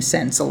making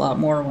sense a lot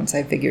more once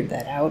I figured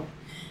that out.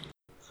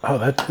 Oh,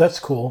 that's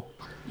cool.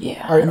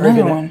 Yeah. Are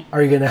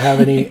you gonna have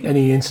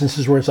any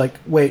instances where it's like,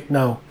 wait,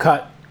 no,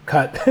 cut?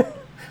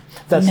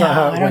 That's not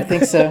how it went. I don't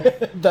think so.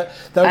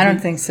 I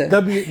don't think so.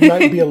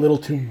 Might be a little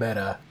too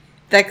meta.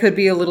 That could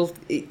be a little.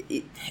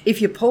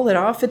 If you pull it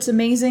off, it's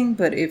amazing.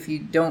 But if you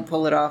don't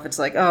pull it off, it's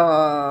like,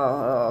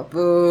 oh,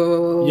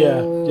 boo.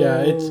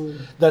 Yeah.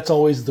 That's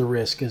always the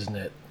risk, isn't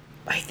it?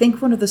 I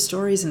think one of the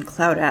stories in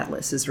Cloud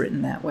Atlas is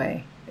written that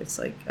way. It's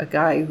like a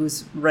guy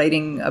who's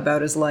writing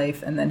about his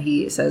life, and then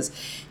he says,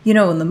 in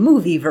the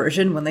movie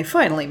version, when they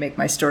finally make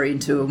my story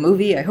into a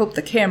movie, I hope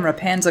the camera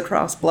pans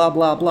across blah,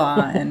 blah,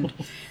 blah. And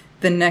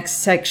the next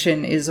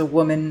section is a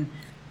woman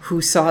who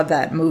saw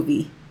that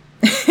movie.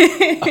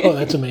 Oh,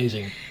 that's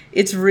amazing.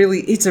 It's a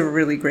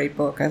really great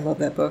book. I love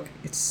that book.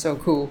 It's so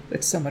cool.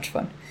 It's so much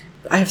fun.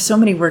 I have so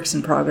many works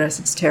in progress.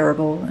 It's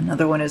terrible.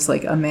 Another one is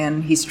like a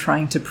man, he's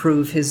trying to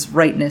prove his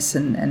rightness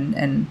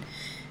and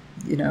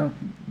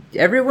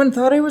everyone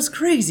thought I was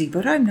crazy,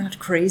 but I'm not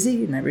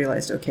crazy. And I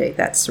realized, okay,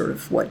 that's sort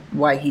of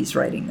why he's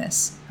writing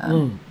this.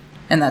 And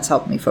that's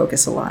helped me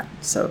focus a lot.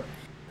 So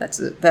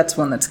that's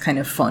one that's kind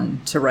of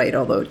fun to write,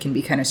 although it can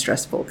be kind of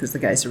stressful because the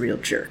guy's a real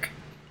jerk.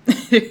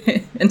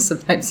 And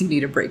sometimes you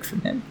need a break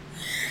from him.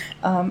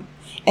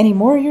 Any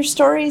more of your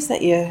stories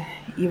that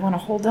you want to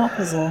hold up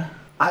as a...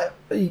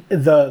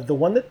 The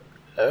one that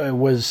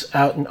was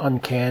out in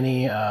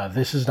Uncanny,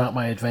 This Is Not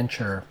My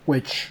Adventure,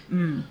 which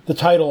the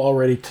title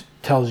already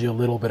tells you a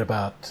little bit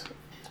about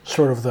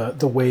sort of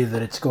the way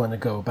that it's going to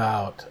go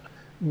about,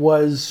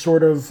 was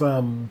sort of...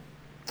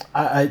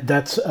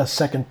 that's a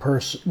second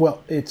person...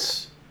 Well,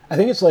 I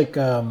think it's like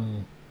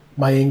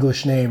My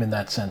English Name in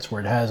that sense,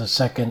 where it has a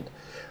second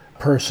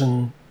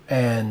person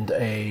and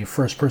a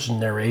first-person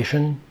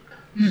narration.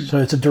 So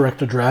it's a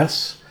direct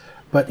address,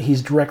 but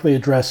he's directly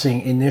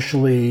addressing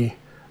initially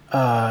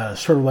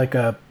sort of like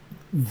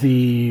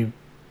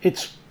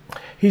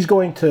he's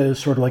going to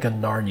sort of like a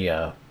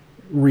Narnia,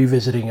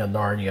 revisiting a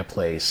Narnia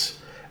place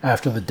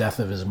after the death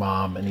of his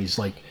mom, and he's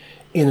like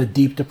in a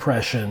deep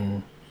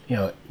depression,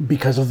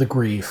 because of the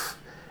grief,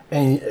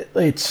 and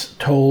it's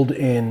told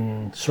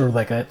in sort of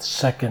like a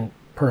second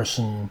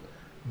person,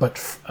 but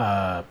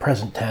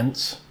present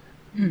tense,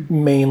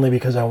 mainly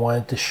because I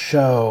wanted to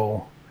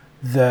show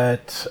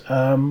that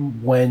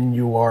when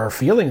you are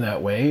feeling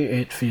that way,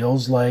 it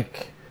feels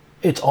like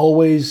it's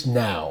always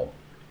now,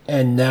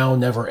 and now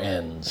never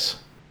ends.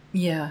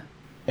 Yeah.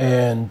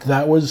 And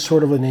that was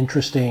sort of an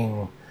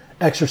interesting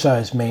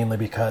exercise, mainly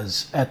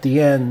because at the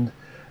end,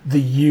 the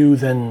you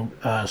then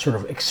sort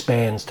of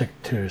expands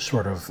to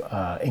sort of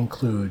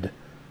include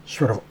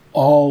sort of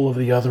all of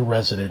the other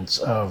residents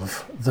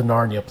of the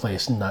Narnia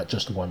place, and not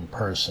just one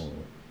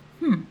person.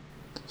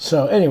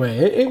 So anyway,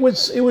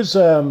 it's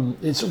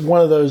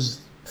one of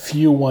those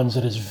few ones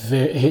that is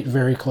hit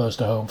very close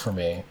to home for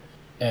me,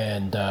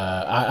 and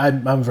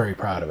I'm very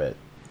proud of it.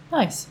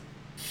 Nice.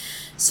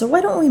 So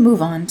why don't we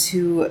move on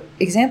to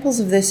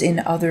examples of this in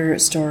other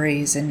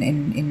stories and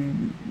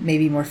in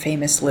maybe more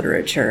famous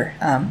literature.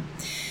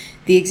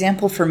 The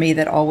example for me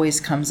that always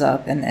comes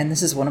up, and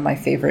this is one of my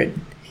favorite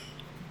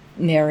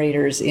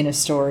narrators in a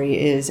story,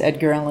 is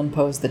Edgar Allan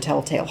Poe's The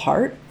Telltale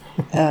Heart.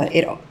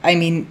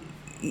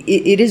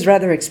 It is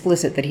rather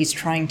explicit that he's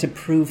trying to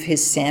prove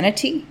his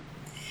sanity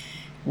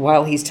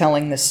while he's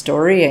telling the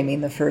story. I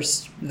mean, the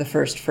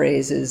first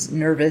phrase is,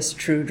 "Nervous,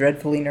 true,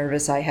 dreadfully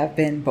nervous I have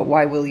been, but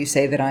why will you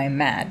say that I am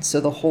mad?"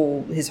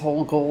 So his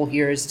whole goal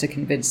here is to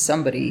convince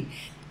somebody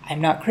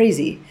I'm not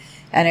crazy.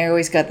 And I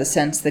always got the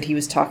sense that he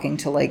was talking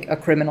to like a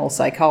criminal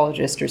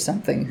psychologist or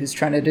something who's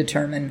trying to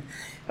determine,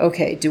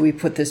 okay, do we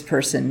put this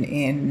person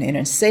in an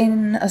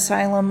insane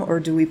asylum, or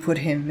do we put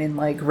him in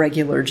like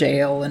regular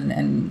jail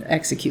and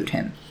execute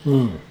him?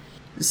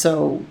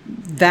 So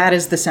that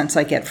is the sense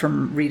I get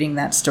from reading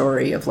that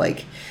story of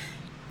like,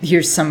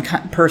 here's some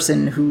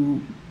person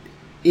who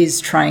is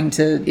trying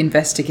to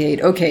investigate,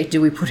 okay, do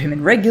we put him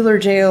in regular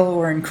jail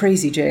or in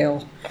crazy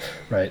jail?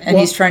 Right. And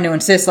he's trying to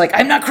insist like,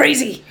 I'm not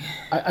crazy.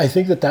 I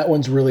think that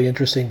one's really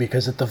interesting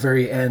because at the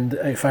very end,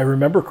 if I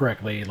remember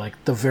correctly, like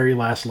the very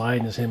last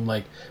line is him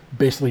like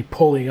basically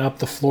pulling up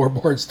the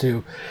floorboards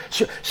to,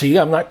 see,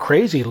 I'm not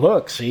crazy.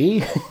 Look,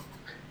 see,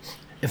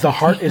 the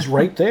heart is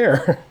right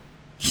there.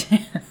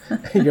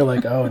 And you're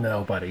like, oh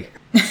no, buddy.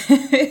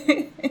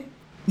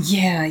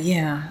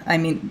 Yeah. I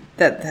mean,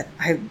 that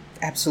I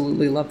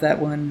absolutely love that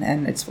one,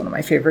 and it's one of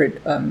my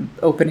favorite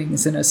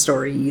openings in a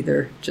story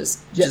either.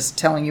 Just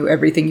telling you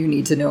everything you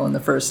need to know in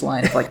the first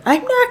line of like,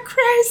 I'm not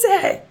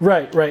crazy.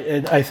 Right.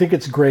 And I think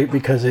it's great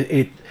because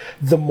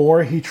the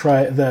more he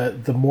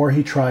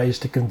tries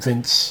to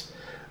convince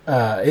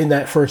in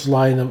that first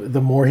line,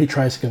 the more he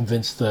tries to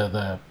convince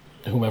the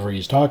whomever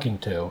he's talking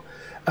to,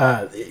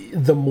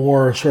 the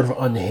more sort of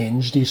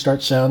unhinged he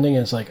starts sounding.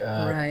 And it's like,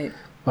 right,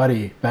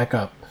 buddy, back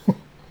up.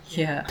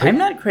 Yeah, I'm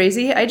not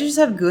crazy. I just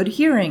have good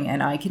hearing,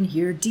 and I can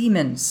hear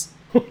demons.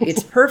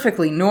 It's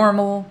perfectly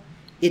normal.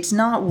 It's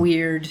not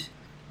weird.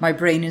 My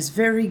brain is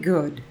very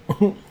good.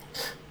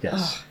 Yes.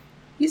 Oh,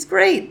 he's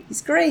great.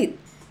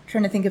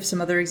 Trying to think of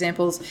some other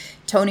examples.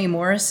 Toni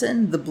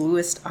Morrison, The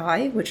Bluest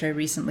Eye, which I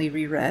recently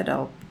reread.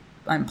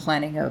 I'm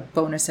planning a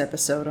bonus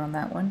episode on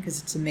that one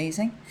because it's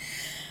amazing.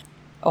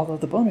 Although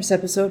the bonus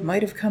episode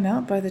might have come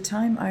out by the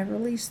time I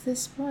release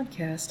this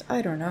podcast.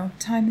 I don't know.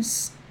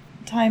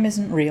 Time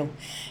isn't real.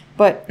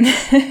 But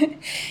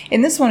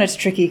in this one, it's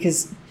tricky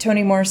because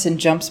Toni Morrison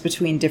jumps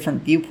between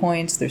different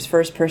viewpoints. There's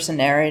first person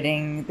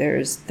narrating,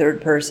 there's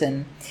third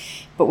person.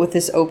 But with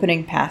this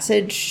opening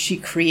passage, she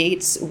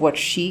creates what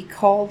she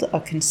called a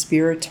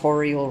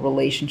conspiratorial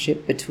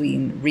relationship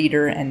between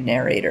reader and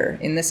narrator.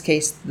 In this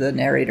case, the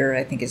narrator,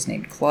 I think, is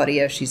named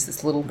Claudia. She's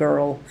this little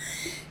girl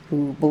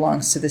who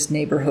belongs to this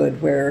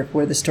neighborhood where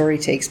the story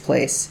takes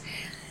place.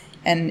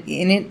 And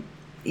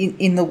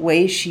in the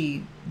way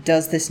she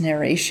does this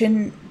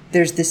narration,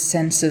 there's this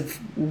sense of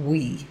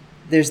we.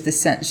 There's this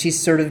sense, she's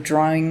sort of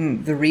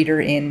drawing the reader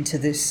into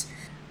this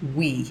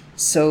we.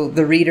 So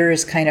the reader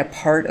is kind of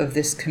part of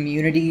this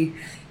community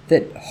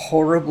that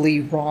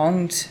horribly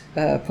wronged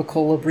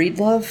Pecola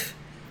Breedlove.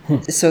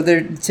 So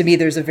to me,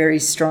 there's a very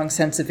strong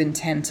sense of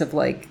intent of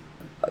like,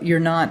 you're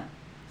not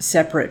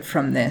separate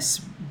from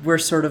this. We're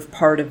sort of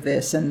part of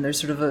this, and there's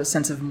sort of a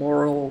sense of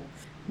moral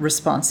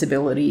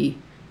responsibility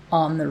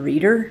on the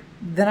reader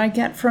that I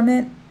get from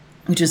it.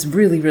 which is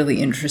really,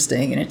 really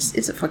interesting, and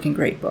it's a fucking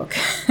great book.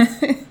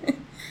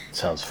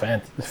 Sounds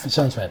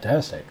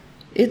fantastic.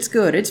 It's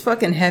good. It's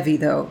fucking heavy,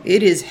 though.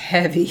 It is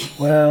heavy.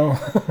 Well,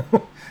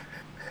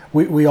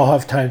 we all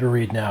have time to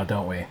read now,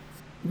 don't we?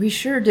 We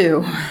sure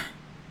do.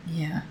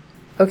 Yeah.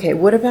 Okay,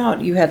 what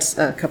about, you had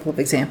a couple of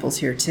examples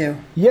here, too.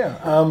 Yeah,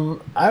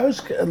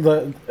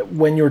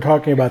 when you were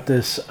talking about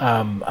this,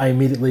 I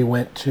immediately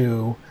went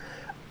to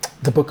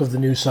the Book of the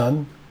New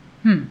Sun.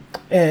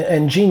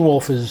 And Gene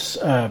Wolfe is,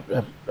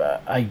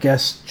 I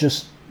guess,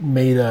 just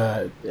made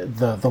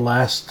the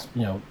last,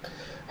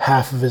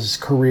 half of his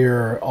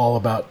career all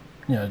about,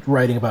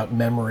 writing about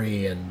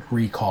memory and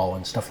recall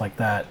and stuff like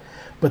that.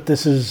 But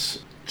this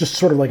is just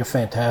sort of like a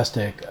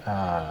fantastic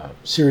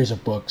series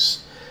of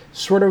books,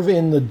 sort of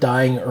in the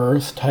Dying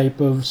Earth type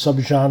of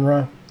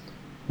subgenre,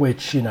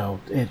 which,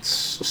 it's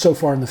so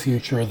far in the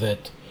future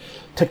that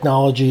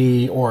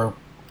technology, or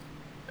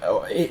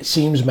it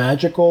seems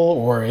magical,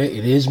 or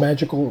it is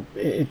magical.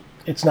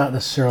 It's not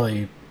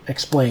necessarily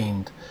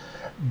explained,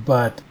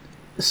 but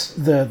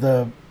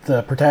the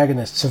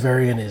protagonist,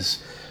 Severian,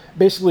 is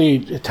basically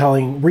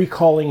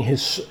recalling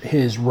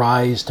his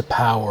rise to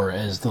power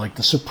as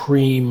the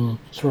supreme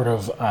sort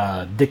of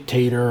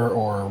dictator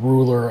or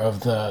ruler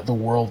of the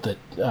world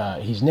that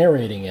he's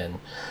narrating in.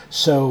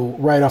 So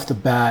right off the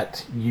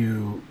bat,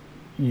 you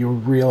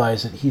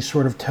realize that he's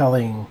sort of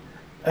telling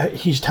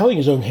his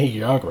own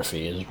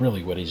hagiography is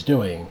really what he's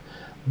doing,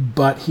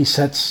 but he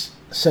sets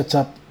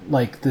up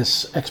like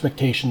this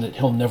expectation that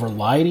he'll never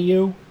lie to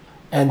you,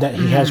 and that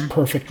he has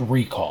perfect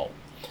recall.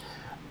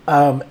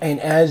 And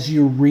as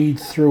you read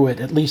through it,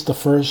 at least the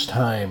first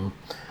time,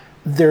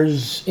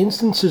 there's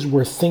instances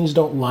where things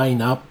don't line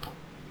up,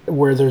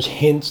 where there's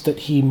hints that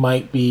he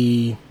might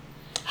be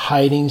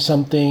hiding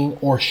something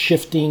or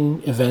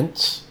shifting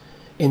events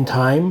in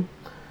time,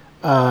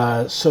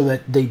 so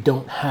that they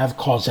don't have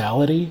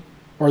causality,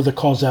 or the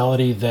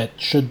causality that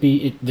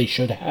they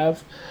should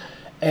have.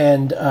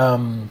 And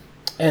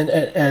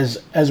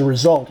as a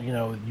result,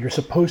 you're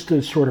supposed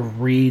to sort of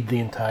read the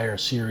entire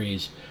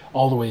series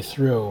all the way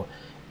through.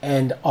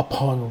 And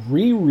upon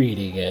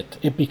rereading it,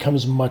 it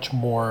becomes much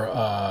more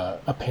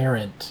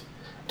apparent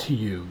to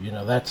you.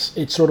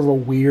 It's sort of a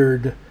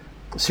weird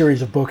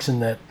series of books in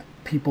that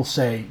people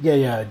say,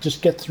 yeah,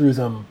 just get through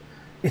them.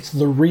 It's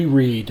the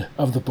reread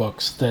of the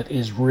books that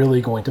is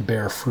really going to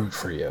bear fruit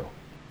for you.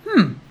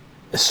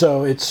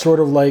 So it's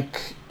sort of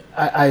like,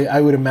 I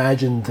would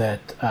imagine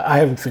that, I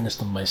haven't finished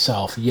them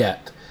myself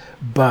yet,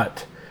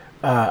 but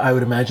I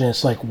would imagine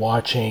it's like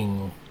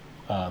watching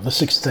The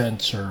Sixth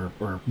Sense or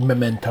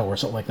Memento or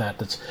something like that,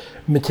 that's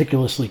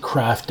meticulously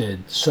crafted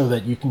so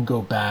that you can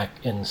go back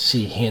and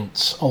see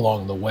hints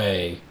along the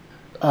way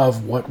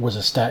of what was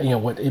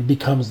what it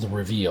becomes the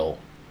reveal.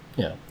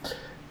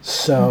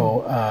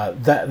 So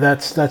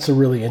that's a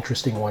really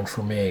interesting one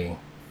for me.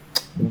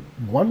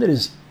 One that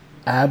is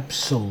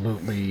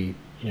absolutely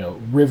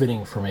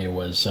riveting for me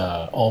was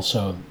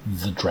also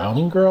The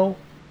Drowning Girl.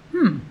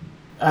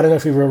 I don't know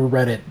if you've ever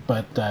read it,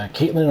 but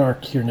Caitlin R.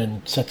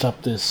 Kiernan sets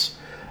up this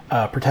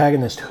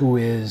protagonist who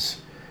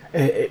is,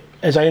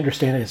 as I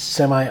understand it, it's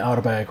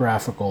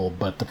semi-autobiographical,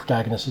 but the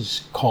protagonist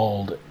is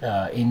called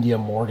India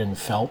Morgan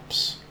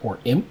Phelps, or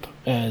Imp,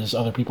 as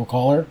other people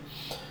call her.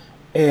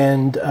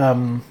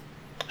 And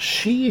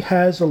she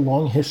has a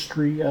long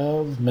history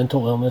of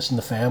mental illness in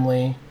the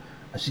family.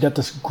 She's got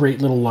this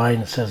great little line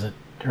that says that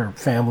her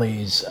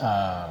family's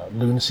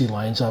lunacy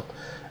lines up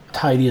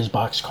tidy as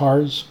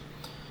boxcars.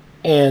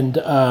 And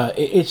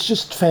it's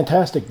just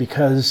fantastic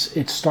because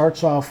it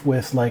starts off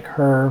with like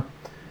her,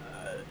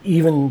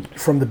 even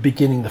from the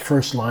beginning, the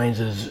first lines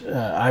is,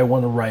 I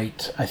want to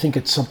write, I think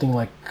it's something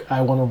like,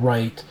 I want to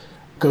write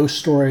ghost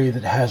story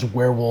that has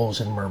werewolves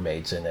and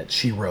mermaids in it.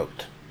 She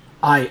wrote,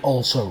 I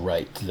also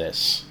write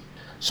this.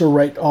 So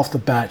right off the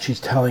bat, she's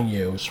telling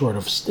you, sort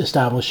of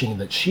establishing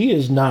that she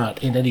is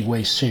not in any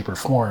way, shape, or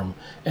form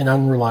an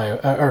unreliable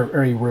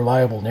or a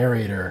reliable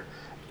narrator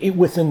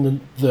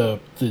within the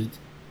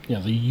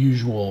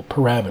usual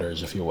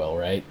parameters, if you will,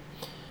 right?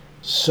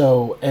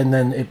 So, and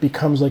then it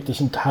becomes like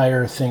this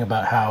entire thing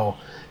about how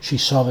she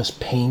saw this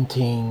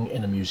painting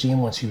in a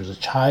museum when she was a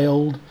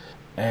child,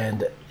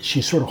 and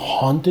she's sort of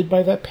haunted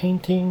by that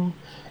painting,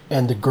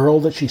 and the girl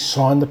that she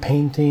saw in the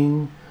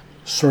painting,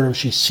 sort of,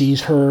 she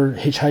sees her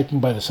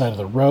hitchhiking by the side of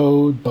the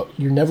road, but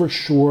you're never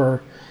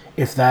sure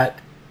if that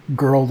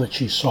girl that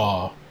she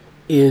saw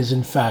is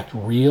in fact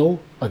real,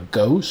 a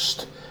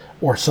ghost,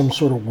 or some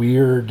sort of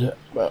weird,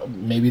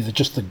 maybe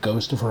just the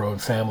ghost of her own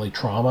family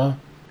trauma.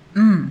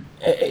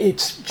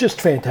 It's just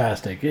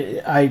fantastic.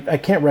 I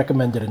can't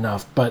recommend it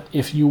enough, but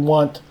if you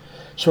want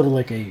sort of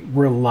like a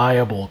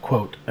reliable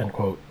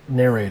quote-unquote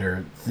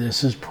narrator,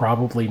 this is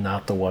probably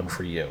not the one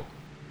for you.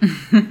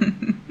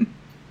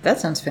 That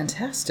sounds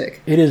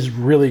fantastic. It is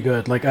really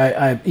good. Like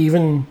I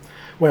even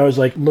when I was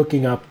like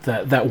looking up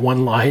that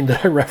one line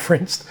that I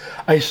referenced,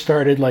 I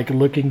started like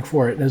looking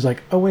for it, and I was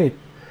like, oh wait,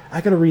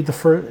 I gotta read the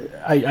first.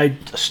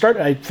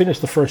 I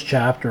finished the first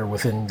chapter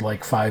within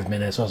like 5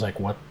 minutes. I was like,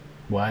 what?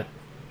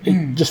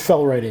 It just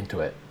fell right into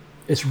it.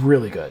 It's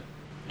really good.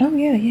 Oh,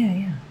 yeah, yeah,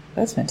 yeah.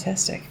 That's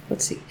fantastic.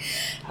 Let's see.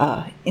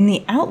 In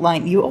the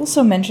outline, you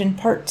also mentioned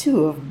part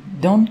 2 of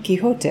Don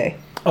Quixote.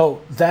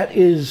 Oh, that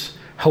is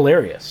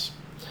hilarious.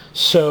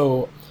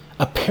 So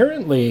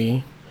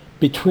apparently,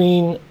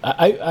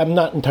 I'm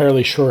not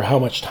entirely sure how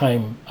much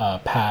time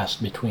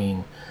passed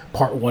between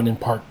part 1 and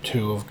part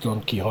 2 of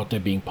Don Quixote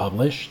being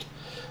published.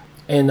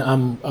 And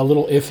I'm a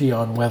little iffy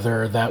on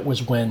whether that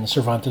was when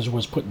Cervantes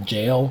was put in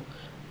jail,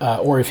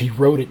 or if he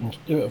wrote it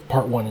in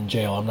part 1 in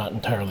jail. I'm not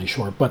entirely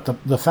sure. But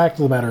the fact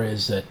of the matter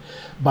is that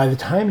by the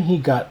time he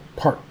got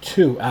part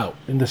 2 out,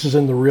 and this is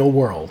in the real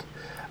world,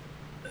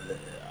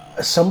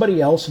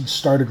 somebody else had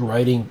started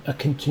writing a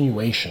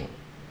continuation.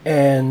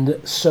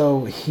 And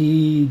so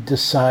he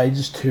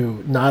decides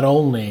to not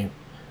only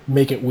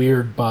make it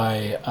weird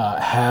by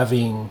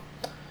having,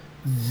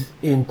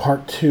 in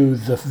part 2,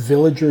 the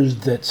villagers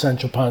that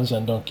Sancho Panza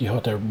and Don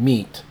Quixote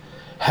meet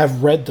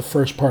have read the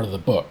first part of the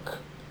book.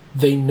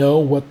 They know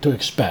what to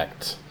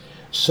expect.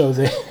 So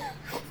they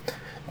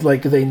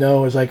they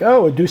know, it's like,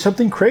 oh, do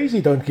something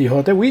crazy, Don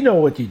Quixote. We know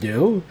what you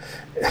do.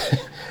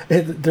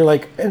 And they're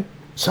like,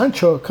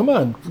 Sancho, come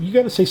on, you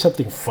got to say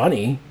something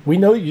funny. We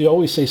know you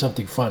always say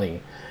something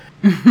funny.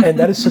 And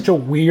that is such a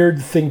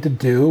weird thing to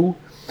do.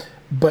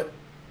 But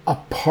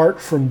apart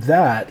from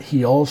that,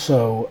 he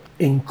also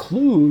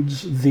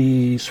includes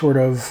the sort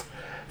of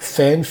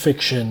fan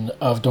fiction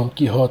of Don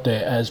Quixote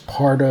as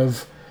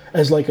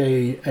like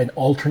an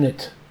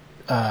alternate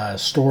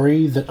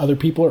story that other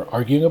people are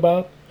arguing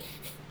about.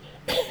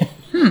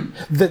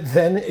 That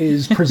then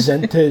is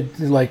presented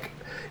like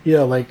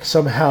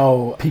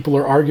somehow people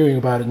are arguing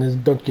about it, and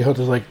then Don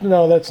Quixote is like,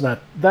 no,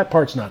 that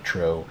part's not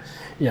true.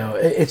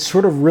 It's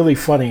sort of really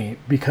funny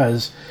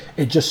because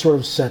it just sort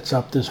of sets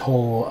up this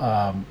whole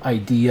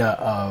idea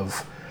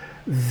of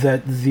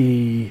that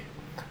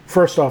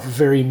first off, a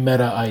very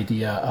meta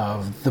idea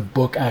of the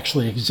book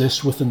actually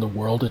exists within the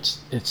world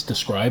it's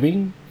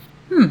describing.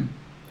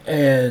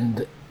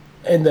 And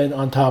then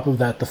on top of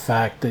that, the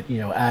fact that,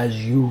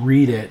 as you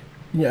read it,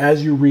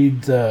 as you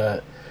read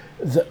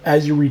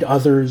as you read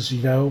others,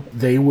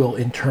 they will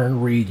in turn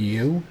read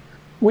you,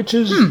 which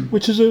is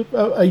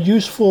a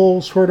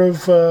useful sort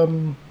of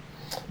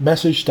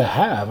message to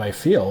have. I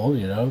feel,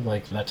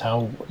 like that's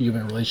how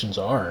human relations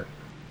are.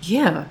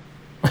 Yeah.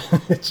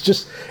 It's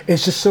just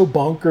so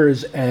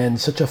bonkers and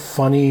such a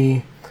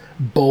funny,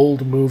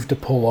 bold move to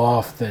pull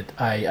off that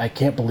I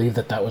can't believe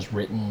that was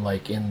written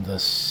like in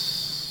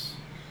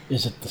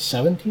is it the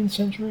 17th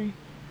century?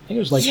 I think it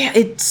was like... Yeah,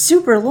 it's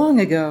super long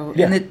ago,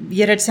 yeah. And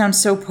yet it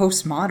sounds so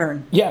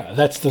postmodern. Yeah,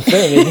 that's the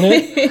thing, isn't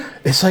it?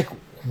 It's like,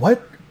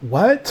 what?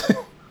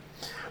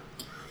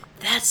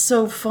 That's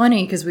so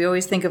funny, because we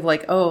always think of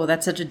like, oh,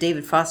 that's such a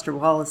David Foster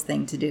Wallace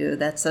thing to do.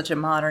 That's such a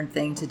modern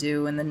thing to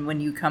do. And then when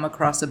you come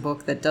across a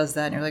book that does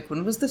that, and you're like,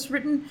 when was this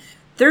written?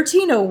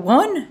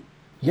 1301?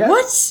 Yeah.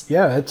 What?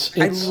 Yeah, it's...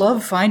 I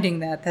love finding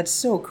that. That's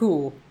so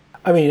cool.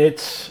 I mean,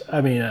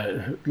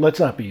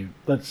 let's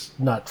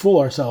not fool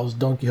ourselves.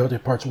 Don Quixote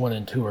parts 1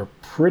 and 2 are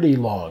pretty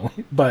long,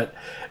 but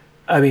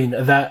I mean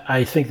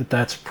I think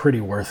that's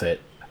pretty worth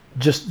it.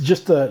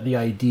 Just the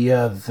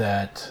idea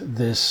that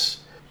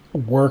this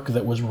work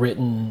that was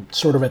written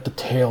sort of at the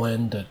tail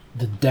end,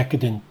 the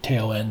decadent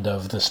tail end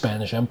of the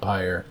Spanish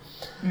Empire,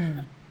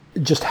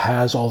 just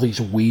has all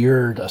these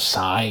weird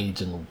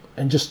asides and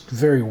just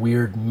very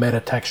weird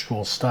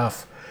metatextual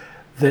stuff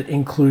that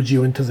includes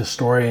you into the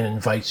story and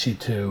invites you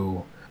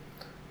to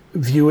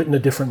view it in a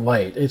different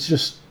light. It's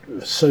just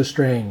so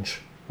strange.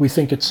 We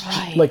think it's,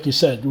 right. Like you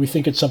said, we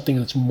think it's something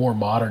that's more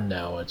modern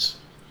now. It's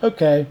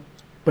okay.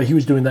 But he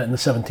was doing that in the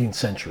 17th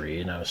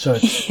century, So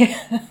it's,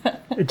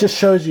 it just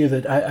shows you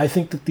that I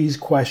think that these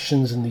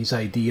questions and these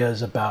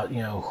ideas about,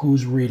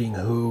 who's reading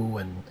who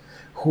and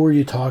who are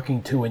you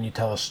talking to when you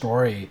tell a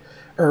story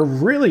are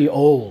really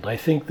old. I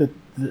think that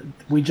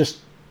we just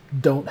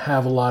don't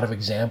have a lot of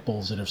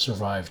examples that have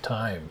survived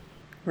time.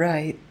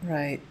 Right.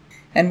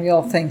 And we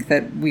all think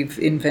that we've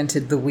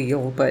invented the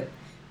wheel, but...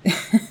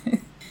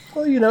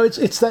 Well,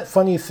 it's that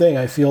funny thing.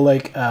 I feel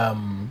like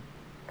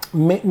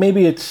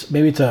maybe it's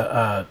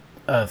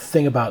a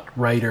thing about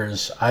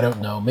writers. I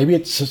don't know. Maybe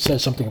it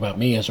says something about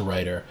me as a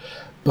writer,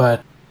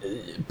 but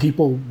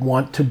people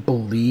want to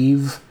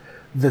believe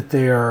that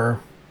they're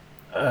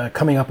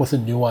coming up with a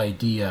new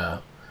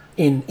idea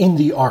in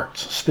the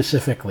arts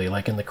specifically,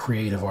 like in the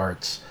creative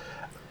arts.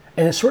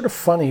 And it's sort of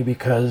funny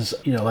because,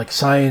 like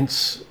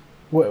science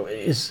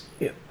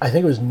I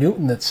think it was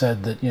Newton that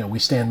said that, we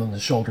stand on the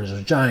shoulders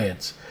of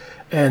giants.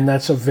 And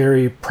that's a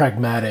very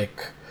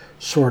pragmatic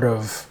sort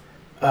of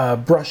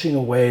brushing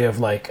away of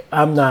like,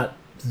 I'm not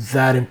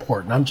that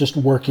important. I'm just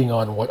working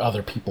on what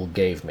other people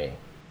gave me.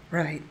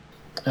 Right.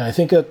 And I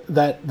think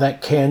that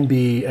can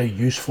be a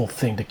useful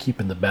thing to keep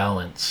in the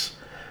balance,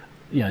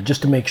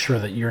 just to make sure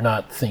that you're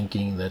not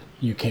thinking that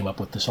you came up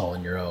with this all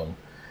on your own.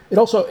 It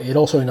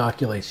also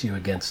inoculates you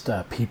against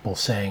people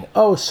saying,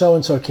 "Oh, so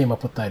and so came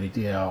up with that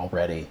idea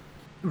already."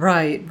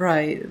 Right.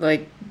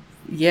 Like,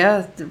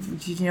 yeah,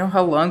 do you know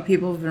how long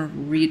people have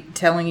been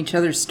telling each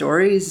other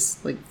stories?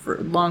 Like, for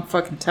a long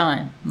fucking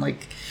time.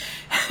 Like,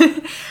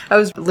 I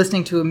was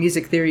listening to a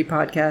music theory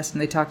podcast,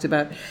 and they talked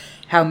about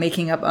how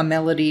making up a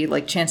melody,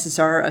 like chances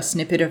are a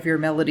snippet of your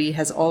melody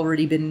has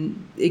already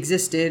been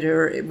existed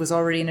or it was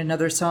already in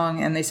another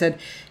song. And they said,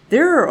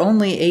 there are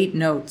only 8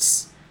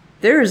 notes.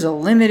 There is a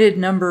limited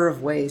number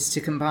of ways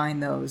to combine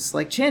those.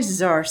 Like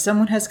chances are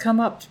someone has come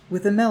up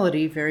with a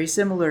melody very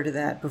similar to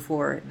that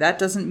before. That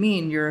doesn't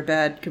mean you're a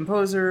bad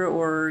composer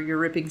or you're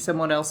ripping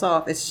someone else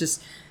off. It's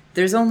just,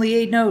 there's only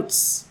 8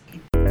 notes.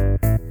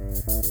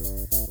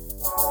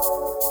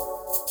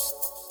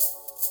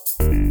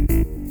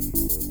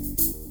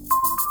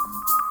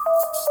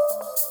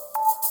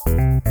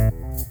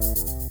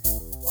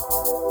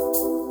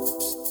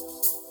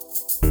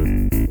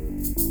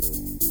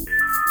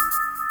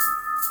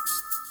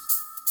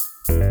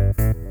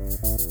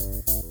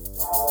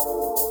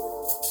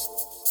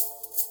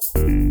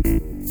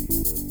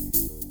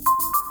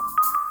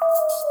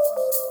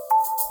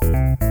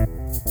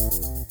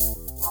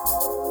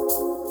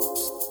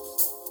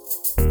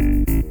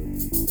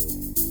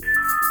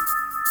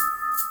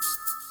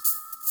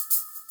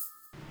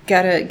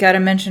 Gotta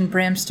mention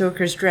Bram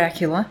Stoker's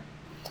Dracula.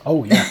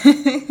 Oh, yeah.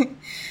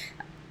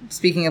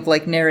 Speaking of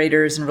like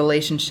narrators and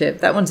relationship,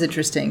 that one's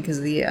interesting because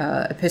the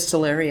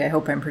epistolary, I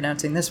hope I'm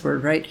pronouncing this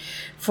word right,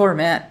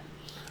 format.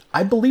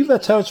 I believe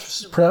that's how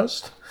it's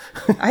pronounced.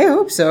 I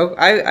hope so.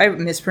 I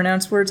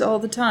mispronounce words all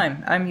the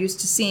time. I'm used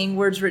to seeing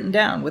words written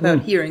down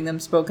without hearing them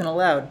spoken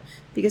aloud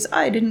because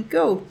I didn't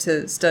go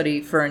to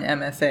study for an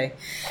MFA.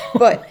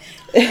 But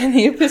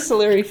the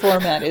epistolary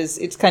format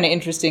it's kind of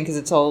interesting because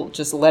it's all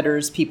just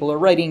letters people are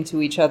writing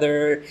to each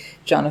other.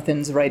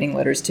 Jonathan's writing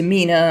letters to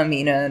Mina.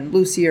 Mina and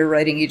Lucy are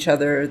writing each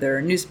other. There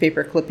are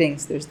newspaper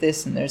clippings. There's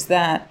this and there's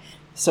that.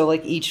 So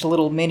like each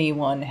little mini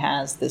one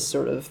has this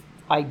sort of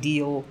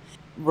ideal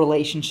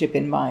relationship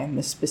in mind,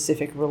 this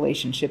specific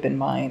relationship in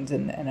mind,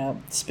 and a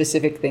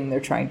specific thing they're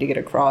trying to get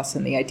across.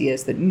 And the idea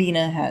is that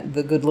Mina,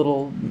 the good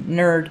little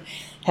nerd,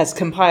 has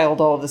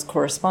compiled all of this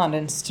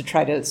correspondence to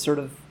try to sort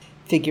of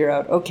figure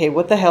out, okay,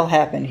 what the hell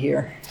happened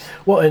here?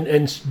 Well,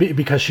 and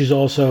because she's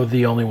also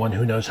the only one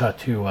who knows how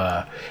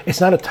to,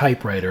 it's not a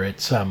typewriter,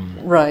 it's,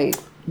 right.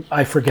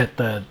 I forget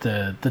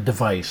the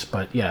device,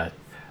 but yeah.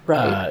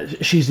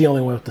 Right. She's the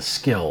only one with the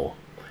skill.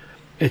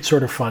 It's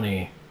sort of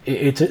funny.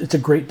 It's a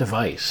great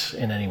device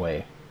in any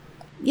way.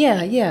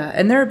 Yeah, yeah.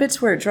 And there are bits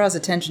where it draws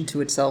attention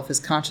to itself as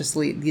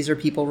consciously, these are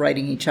people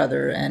writing each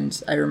other.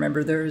 And I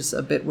remember there's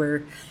a bit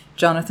where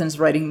Jonathan's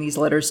writing these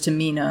letters to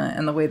Mina,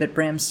 and the way that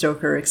Bram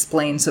Stoker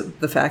explains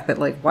the fact that,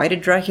 like, why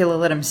did Dracula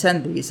let him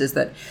send these is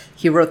that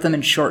he wrote them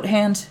in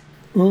shorthand,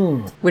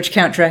 which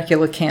Count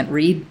Dracula can't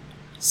read.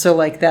 So,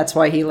 like, that's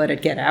why he let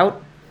it get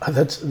out.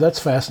 That's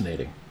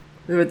fascinating.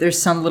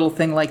 There's some little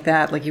thing like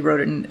that, like he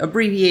wrote it in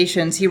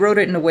abbreviations. He wrote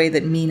it in a way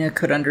that Mina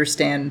could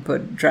understand,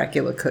 but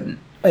Dracula couldn't.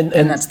 And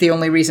that's the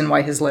only reason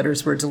why his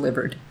letters were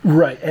delivered.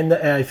 Right, and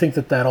I think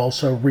that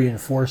also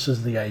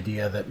reinforces the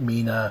idea that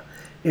Mina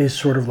is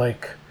sort of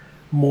like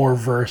more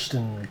versed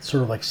in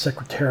sort of like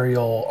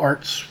secretarial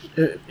arts,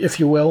 if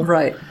you will.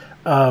 Right.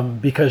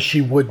 Because she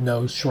would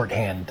know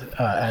shorthand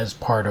as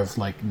part of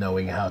like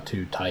knowing how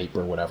to type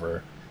or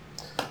whatever.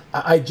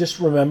 I just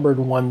remembered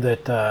one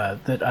that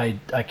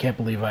I can't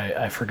believe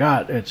I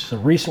forgot. It's a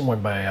recent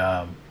one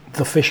by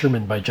The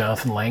Fisherman by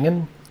Jonathan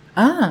Langan.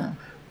 Ah.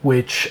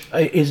 Which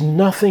is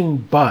nothing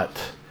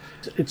but,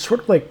 it's sort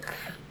of like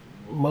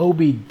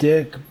Moby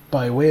Dick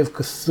by way of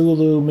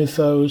Cthulhu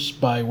mythos,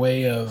 by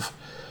way of,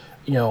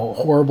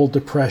 horrible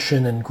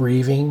depression and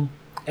grieving.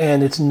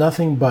 And it's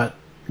nothing but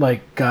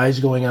like guys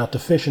going out to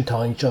fish and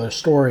telling each other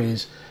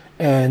stories.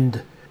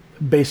 And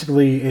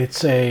basically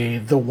it's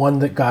the one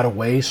that got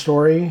away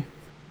story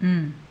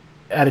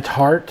at its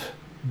heart,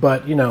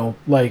 but,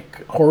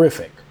 like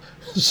horrific.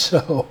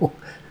 So.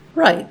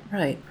 Right.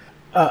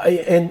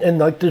 And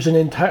like there's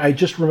I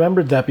just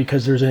remembered that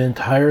because there's an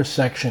entire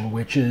section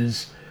which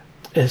is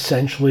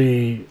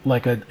essentially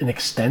like an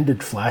extended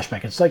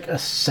flashback. It's like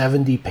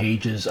 70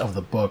 pages of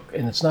the book,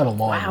 and it's not a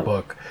long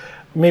book.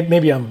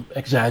 Maybe I'm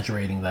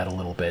exaggerating that a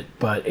little bit,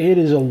 but it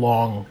is a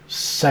long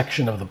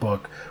section of the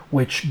book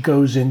which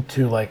goes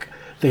into like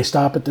they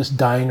stop at this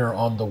diner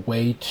on the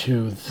way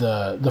to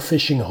the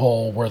fishing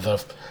hole where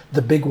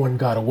the big one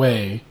got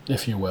away,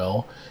 if you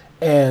will.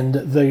 And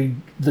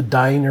the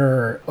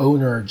diner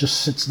owner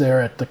just sits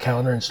there at the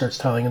counter and starts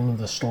telling them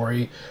the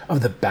story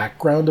of the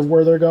background of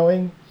where they're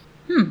going.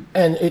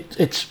 And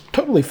it's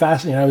totally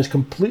fascinating. I was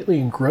completely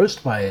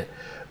engrossed by it.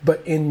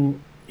 But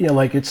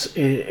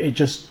it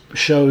just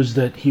shows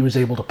that he was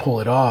able to pull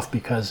it off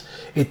because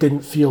it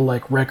didn't feel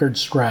like record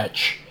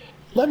scratch.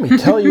 Let me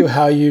tell you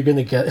how you're going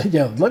to get,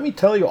 let me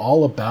tell you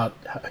all about,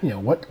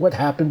 what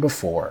happened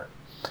before.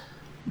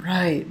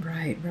 Right.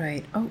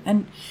 Oh,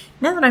 and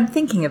now that I'm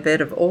thinking a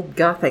bit of old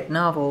Gothic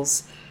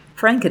novels,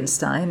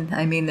 Frankenstein,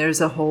 I mean, there's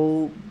a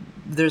whole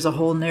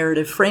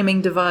narrative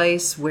framing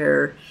device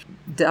where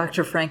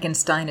Dr.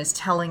 Frankenstein is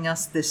telling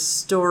us this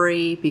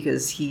story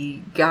because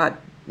he got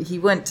he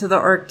went to the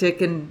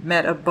Arctic and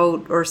met a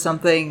boat or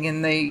something,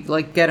 and they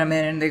like get him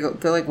in, and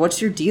they're like,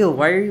 "What's your deal?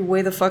 Why are you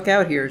way the fuck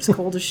out here? It's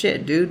cold as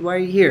shit, dude. Why are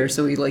you here?"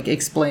 So he like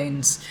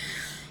explains,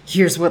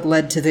 "Here's what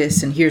led to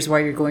this, and here's why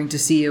you're going to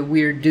see a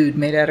weird dude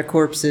made out of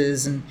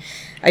corpses." And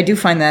I do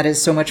find that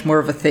is so much more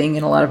of a thing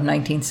in a lot of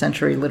 19th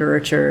century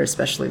literature,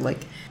 especially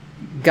like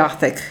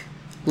Gothic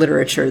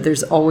literature.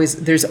 There's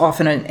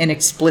often an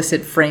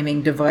explicit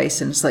framing device,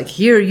 and it's like,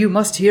 "Here, you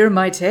must hear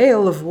my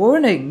tale of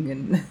warning."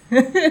 And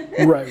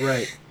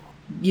Right.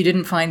 you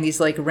didn't find these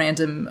like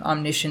random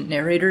omniscient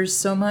narrators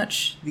so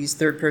much, these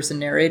third-person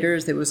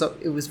narrators. It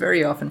was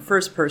very often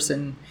first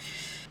person,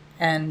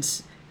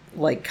 and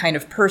like kind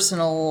of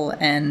personal,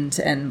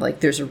 and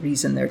like there's a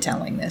reason they're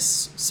telling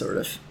this, sort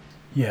of.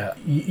 Yeah,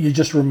 you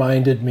just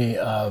reminded me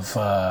of,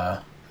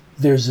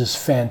 there's this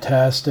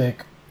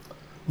fantastic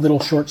little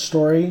short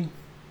story,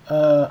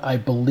 I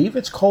believe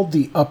it's called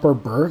The Upper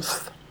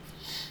Berth,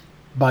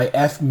 by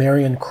F.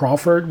 Marion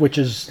Crawford, which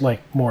is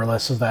like more or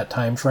less of that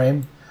time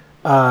frame,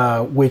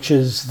 which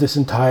is this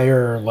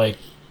entire like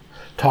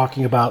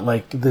talking about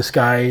like this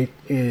guy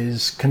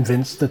is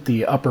convinced that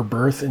the upper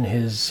berth in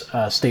his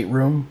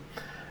stateroom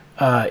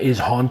is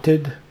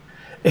haunted.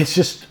 It's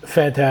just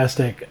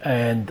fantastic,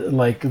 and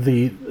like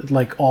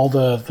all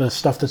the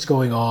stuff that's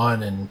going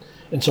on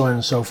and so on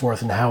and so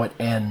forth, and how it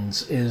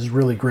ends is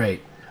really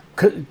great.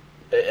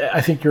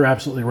 I think you're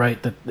absolutely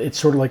right that it's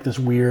sort of like this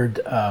weird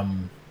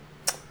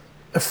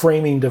a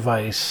framing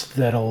device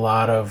that a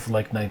lot of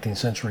like 19th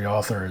century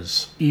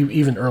authors,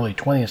 even early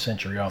 20th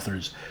century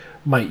authors,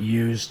 might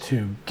use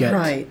to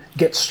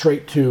get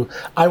straight to,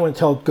 I want to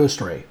tell a ghost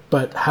story,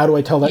 but how do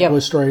I tell that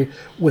ghost story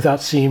without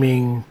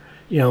seeming,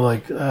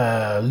 like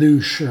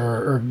louche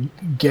or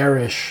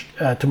garish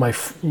to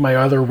my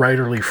other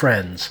writerly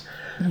friends.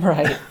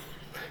 Right.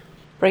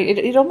 Right.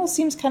 It almost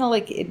seems kind of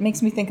like, it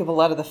makes me think of a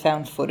lot of the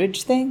found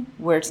footage thing,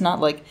 where it's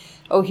not like,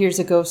 oh, here's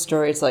a ghost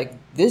story. It's like,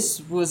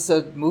 this was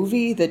a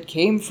movie that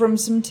came from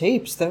some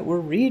tapes that were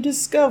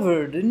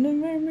rediscovered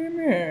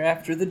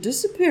after the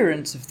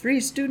disappearance of 3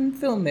 student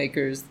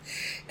filmmakers.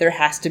 There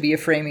has to be a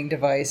framing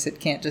device. It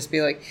can't just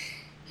be like,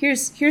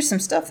 here's some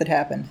stuff that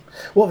happened.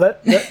 Well,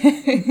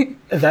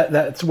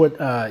 that's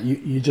what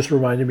you just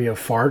reminded me of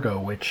Fargo,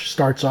 which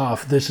starts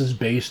off, this is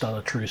based on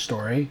a true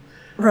story.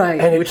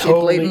 Right, and which it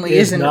blatantly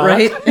isn't, not,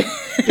 right?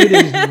 It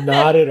is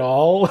not at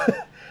all.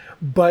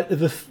 But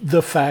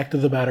the fact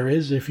of the matter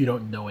is, if you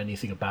don't know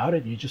anything about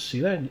it, you just see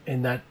that,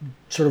 and that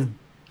sort of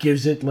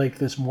gives it like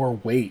this more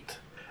weight.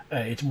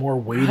 It's more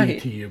weighty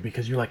to you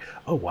because you're like,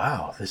 oh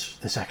wow,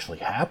 this actually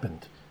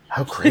happened.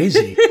 How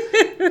crazy!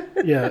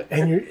 Yeah,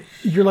 and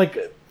you're like,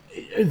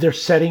 they're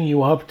setting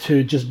you up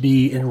to just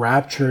be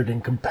enraptured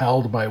and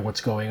compelled by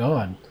what's going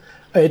on.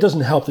 It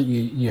doesn't help that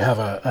you have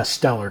a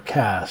stellar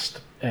cast.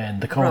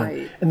 And the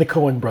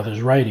Coen brothers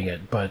writing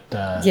it, but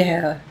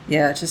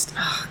just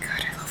oh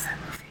god, I love that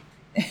movie.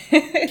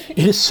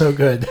 It is so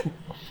good.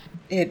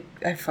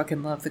 I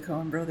fucking love the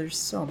Coen brothers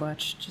so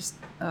much. Just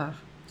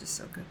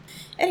so good.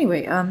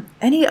 Anyway,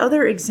 any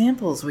other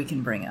examples we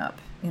can bring up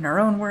in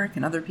our own work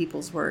and other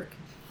people's work?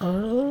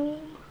 Now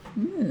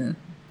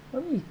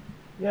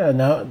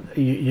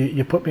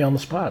you put me on the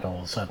spot all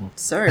of a sudden.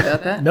 Sorry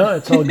about that. No,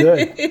 it's all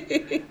good.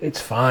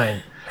 It's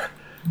fine.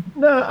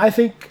 No,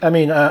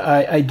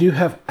 I do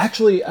have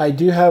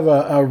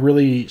a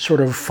really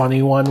sort of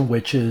funny one,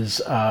 which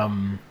is,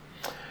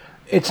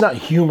 it's not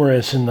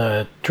humorous in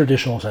the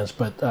traditional sense,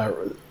 but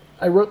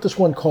I wrote this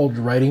one called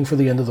Writing for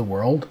the End of the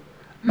World,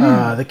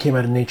 that came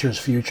out of Nature's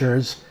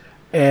Futures.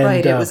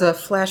 And, it was a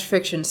flash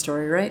fiction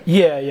story, right?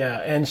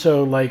 Yeah, and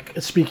so, like,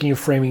 speaking of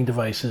framing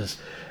devices,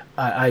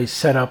 I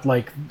set up,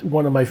 like,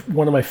 one of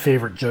my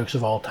favorite jokes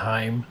of all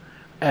time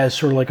as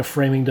sort of like a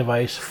framing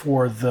device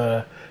for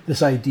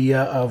this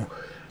idea of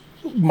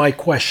my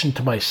question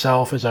to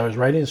myself as I was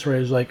writing the story. I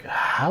was like,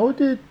 how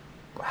did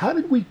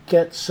we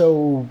get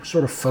so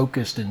sort of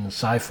focused in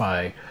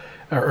sci-fi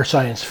or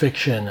science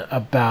fiction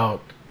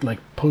about like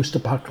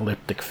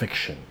post-apocalyptic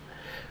fiction?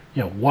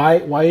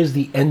 Why is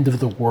the end of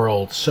the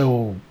world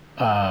so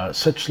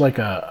such like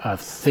a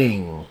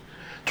thing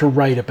to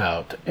write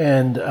about?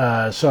 And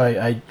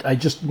so I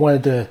just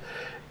wanted to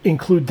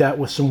include that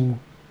with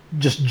some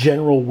just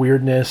general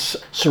weirdness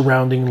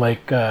surrounding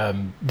like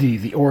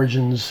the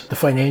origins, the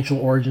financial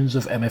origins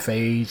of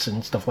MFAs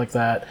and stuff like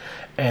that,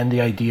 and the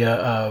idea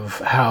of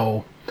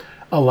how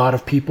a lot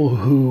of people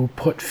who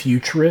put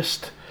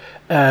futurist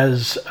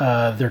as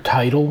their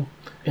title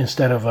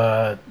instead of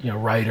a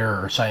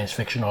writer or science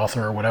fiction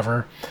author or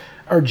whatever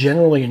are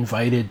generally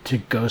invited to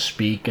go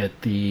speak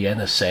at the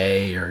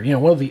NSA or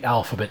one of the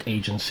alphabet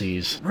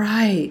agencies.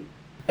 Right.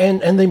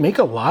 And they make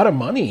a lot of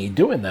money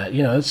doing that.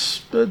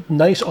 It's a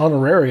nice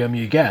honorarium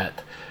you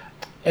get.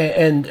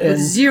 And with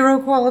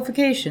zero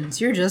qualifications.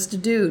 You're just a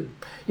dude.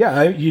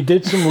 Yeah, you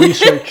did some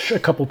research a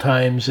couple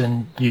times,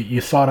 and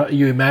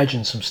you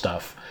imagined some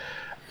stuff.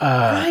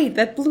 Right,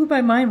 that blew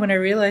my mind when I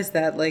realized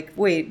that. Like,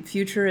 wait,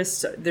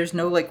 futurists, there's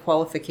no like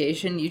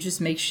qualification. You just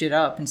make shit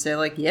up and say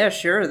like, yeah,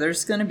 sure,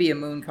 there's going to be a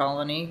moon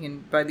colony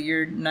by the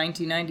year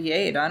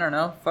 1998. I don't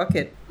know, fuck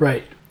it.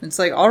 Right. It's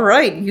like, all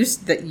right,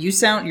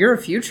 you're a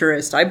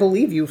futurist. I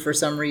believe you for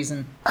some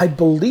reason. I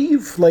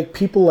believe like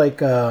people like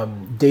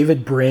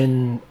David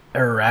Brin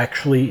are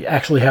actually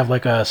have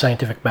like a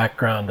scientific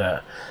background.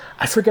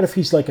 I forget if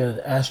he's like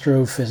an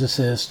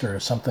astrophysicist or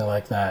something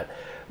like that.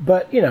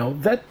 But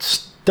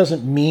that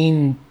doesn't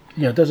mean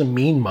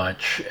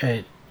much.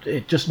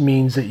 It just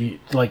means that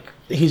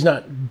he's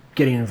not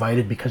getting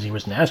invited because he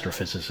was an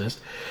astrophysicist.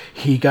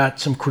 He got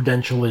some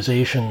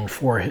credentialization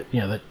for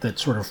that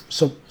sort of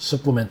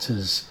supplements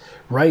his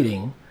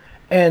writing,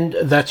 and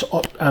that's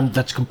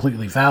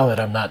completely valid.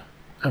 I'm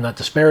not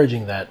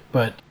disparaging that,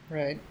 but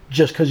right.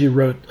 Just because you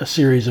wrote a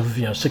series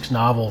of 6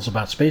 novels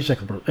about space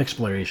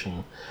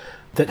exploration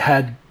that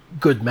had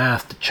good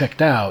math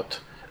checked out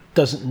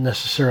doesn't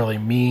necessarily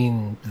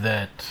mean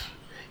that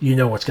you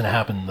know what's going to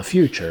happen in the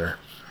future.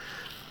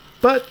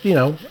 But,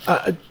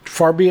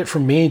 far be it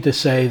from me to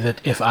say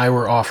that if I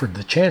were offered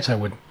the chance, I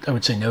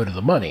would say no to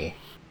the money.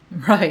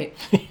 Right.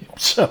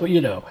 So,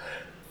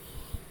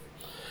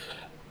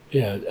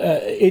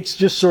 it's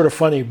just sort of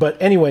funny.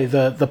 But anyway,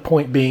 the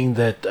point being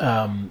that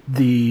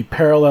the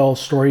parallel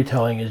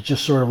storytelling is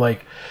just sort of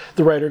like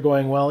the writer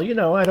going, well,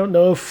 I don't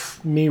know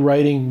if me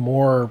writing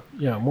more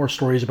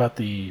stories about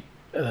the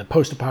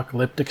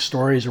post-apocalyptic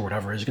stories or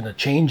whatever is going to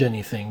change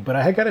anything, but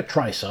I got to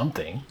try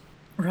something.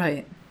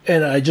 Right.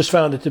 And I just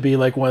found it to be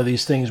like one of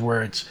these things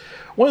where it's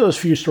one of those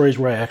few stories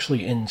where I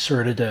actually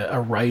inserted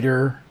a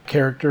writer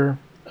character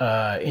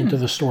into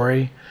the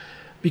story,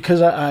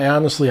 because I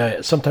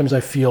honestly sometimes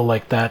I feel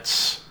like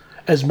that's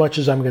as much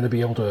as I'm going to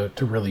be able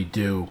to really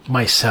do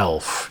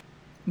myself.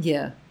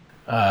 Yeah.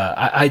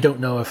 I don't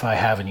know if I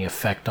have any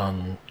effect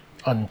on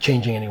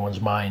changing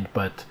anyone's mind,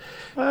 but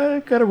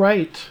I got to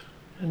write,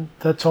 and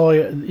that's all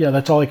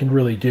I can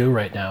really do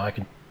right now. I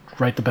can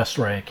write the best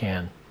story I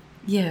can.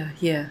 Yeah.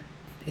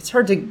 It's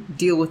hard to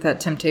deal with that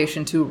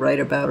temptation to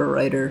write about a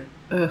writer.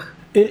 Ugh.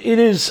 It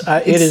is.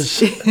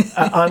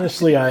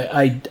 Honestly,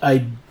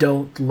 I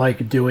don't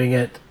like doing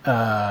it.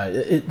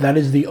 That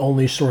is the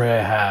only story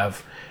I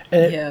have,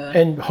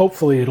 and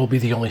hopefully it'll be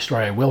the only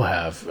story I will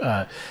have.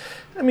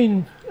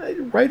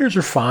 Writers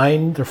are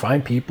fine. They're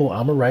fine people.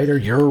 I'm a writer.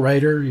 You're a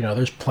writer.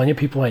 There's plenty of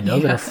people I know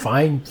that are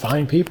fine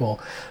people.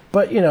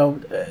 But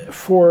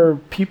for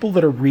people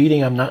that are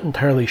reading, I'm not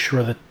entirely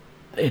sure that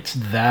it's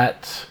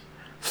that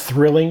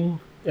thrilling.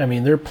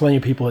 There are plenty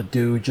of people that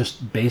do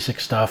just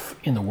basic stuff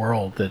in the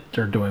world that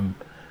are doing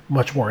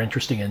much more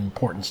interesting and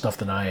important stuff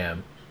than I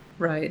am.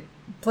 Right.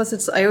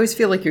 Plus, I always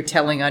feel like you're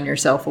telling on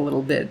yourself a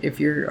little bit. If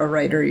you're a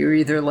writer, you're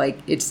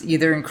it's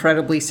either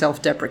incredibly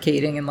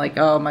self-deprecating and like,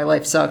 oh, my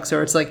life sucks,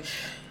 or it's like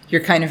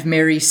you're kind of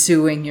Mary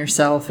Sueing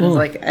yourself and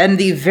and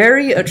the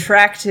very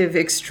attractive,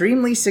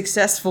 extremely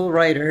successful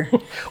writer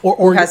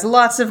who has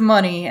lots of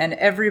money and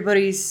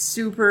everybody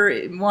super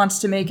wants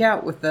to make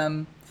out with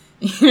them.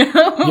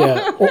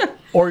 Yeah,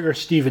 or you're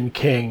Stephen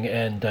King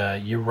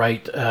and you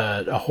write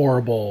a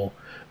horrible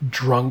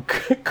drunk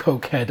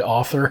cokehead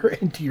author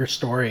into your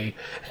story.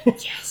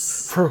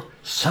 Yes. For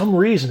some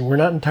reason, we're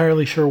not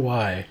entirely sure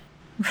why.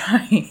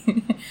 Right.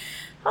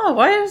 Oh,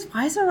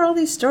 why is there all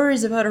these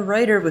stories about a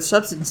writer with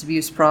substance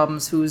abuse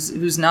problems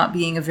who's not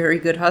being a very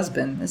good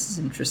husband? This is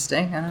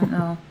interesting. I don't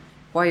know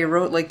why you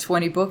wrote like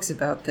 20 books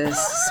about this.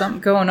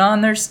 Something going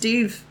on there,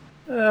 Steve?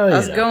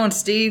 How's it going,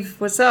 Steve?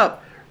 What's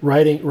up?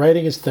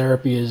 Writing as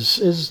therapy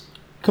is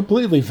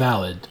completely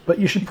valid, but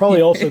you should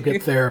probably also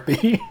get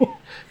therapy.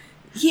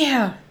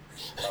 Yeah.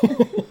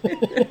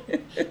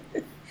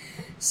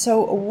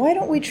 So why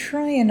don't we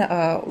try and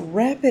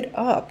wrap it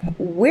up?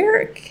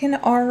 Where can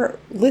our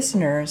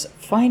listeners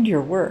find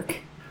your work?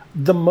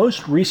 The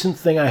most recent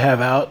thing I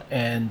have out,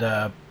 and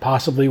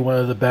possibly one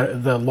of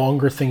the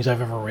longer things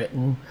I've ever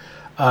written,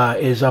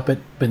 is up at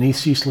Beneath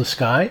Ceaseless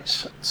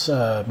Skies.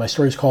 My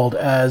story is called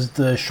As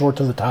the Shore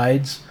to the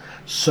Tides,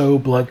 So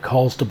Blood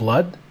Calls to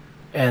Blood,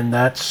 and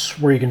that's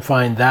where you can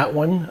find that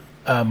one.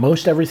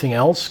 Most everything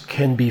else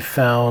can be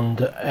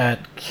found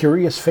at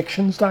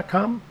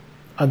curiousfictions.com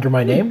under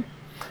my name.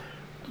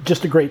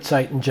 Just a great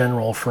site in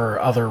general for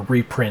other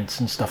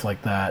reprints and stuff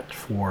like that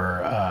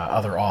for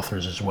other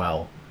authors as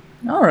well.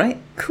 All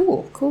right.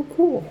 Cool.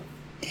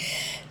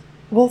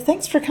 Well,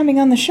 thanks for coming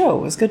on the show.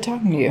 It was good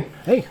talking to you.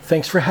 Hey,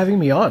 thanks for having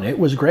me on. It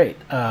was great.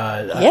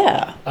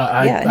 Anytime.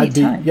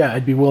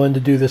 I'd be willing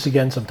to do this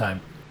again sometime.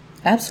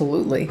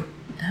 Absolutely.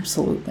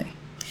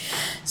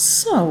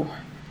 So,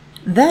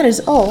 that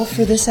is all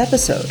for this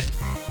episode.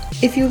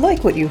 If you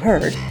like what you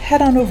heard,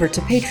 head on over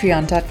to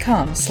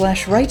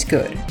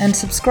patreon.com/writegood and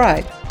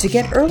subscribe to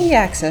get early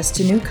access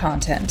to new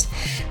content,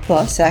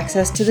 plus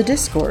access to the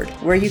Discord,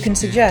 where you can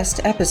suggest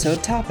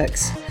episode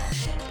topics.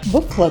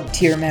 Book Club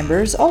tier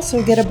members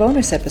also get a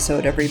bonus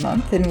episode every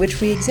month in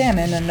which we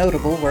examine a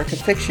notable work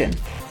of fiction.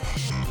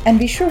 And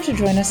be sure to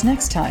join us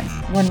next time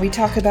when we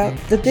talk about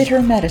the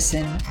bitter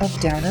medicine of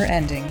downer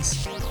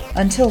endings.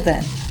 Until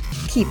then,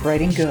 keep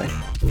writing good.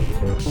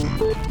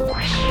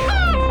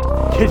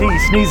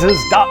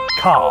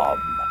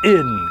 KittySneezes.com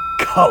in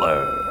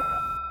color.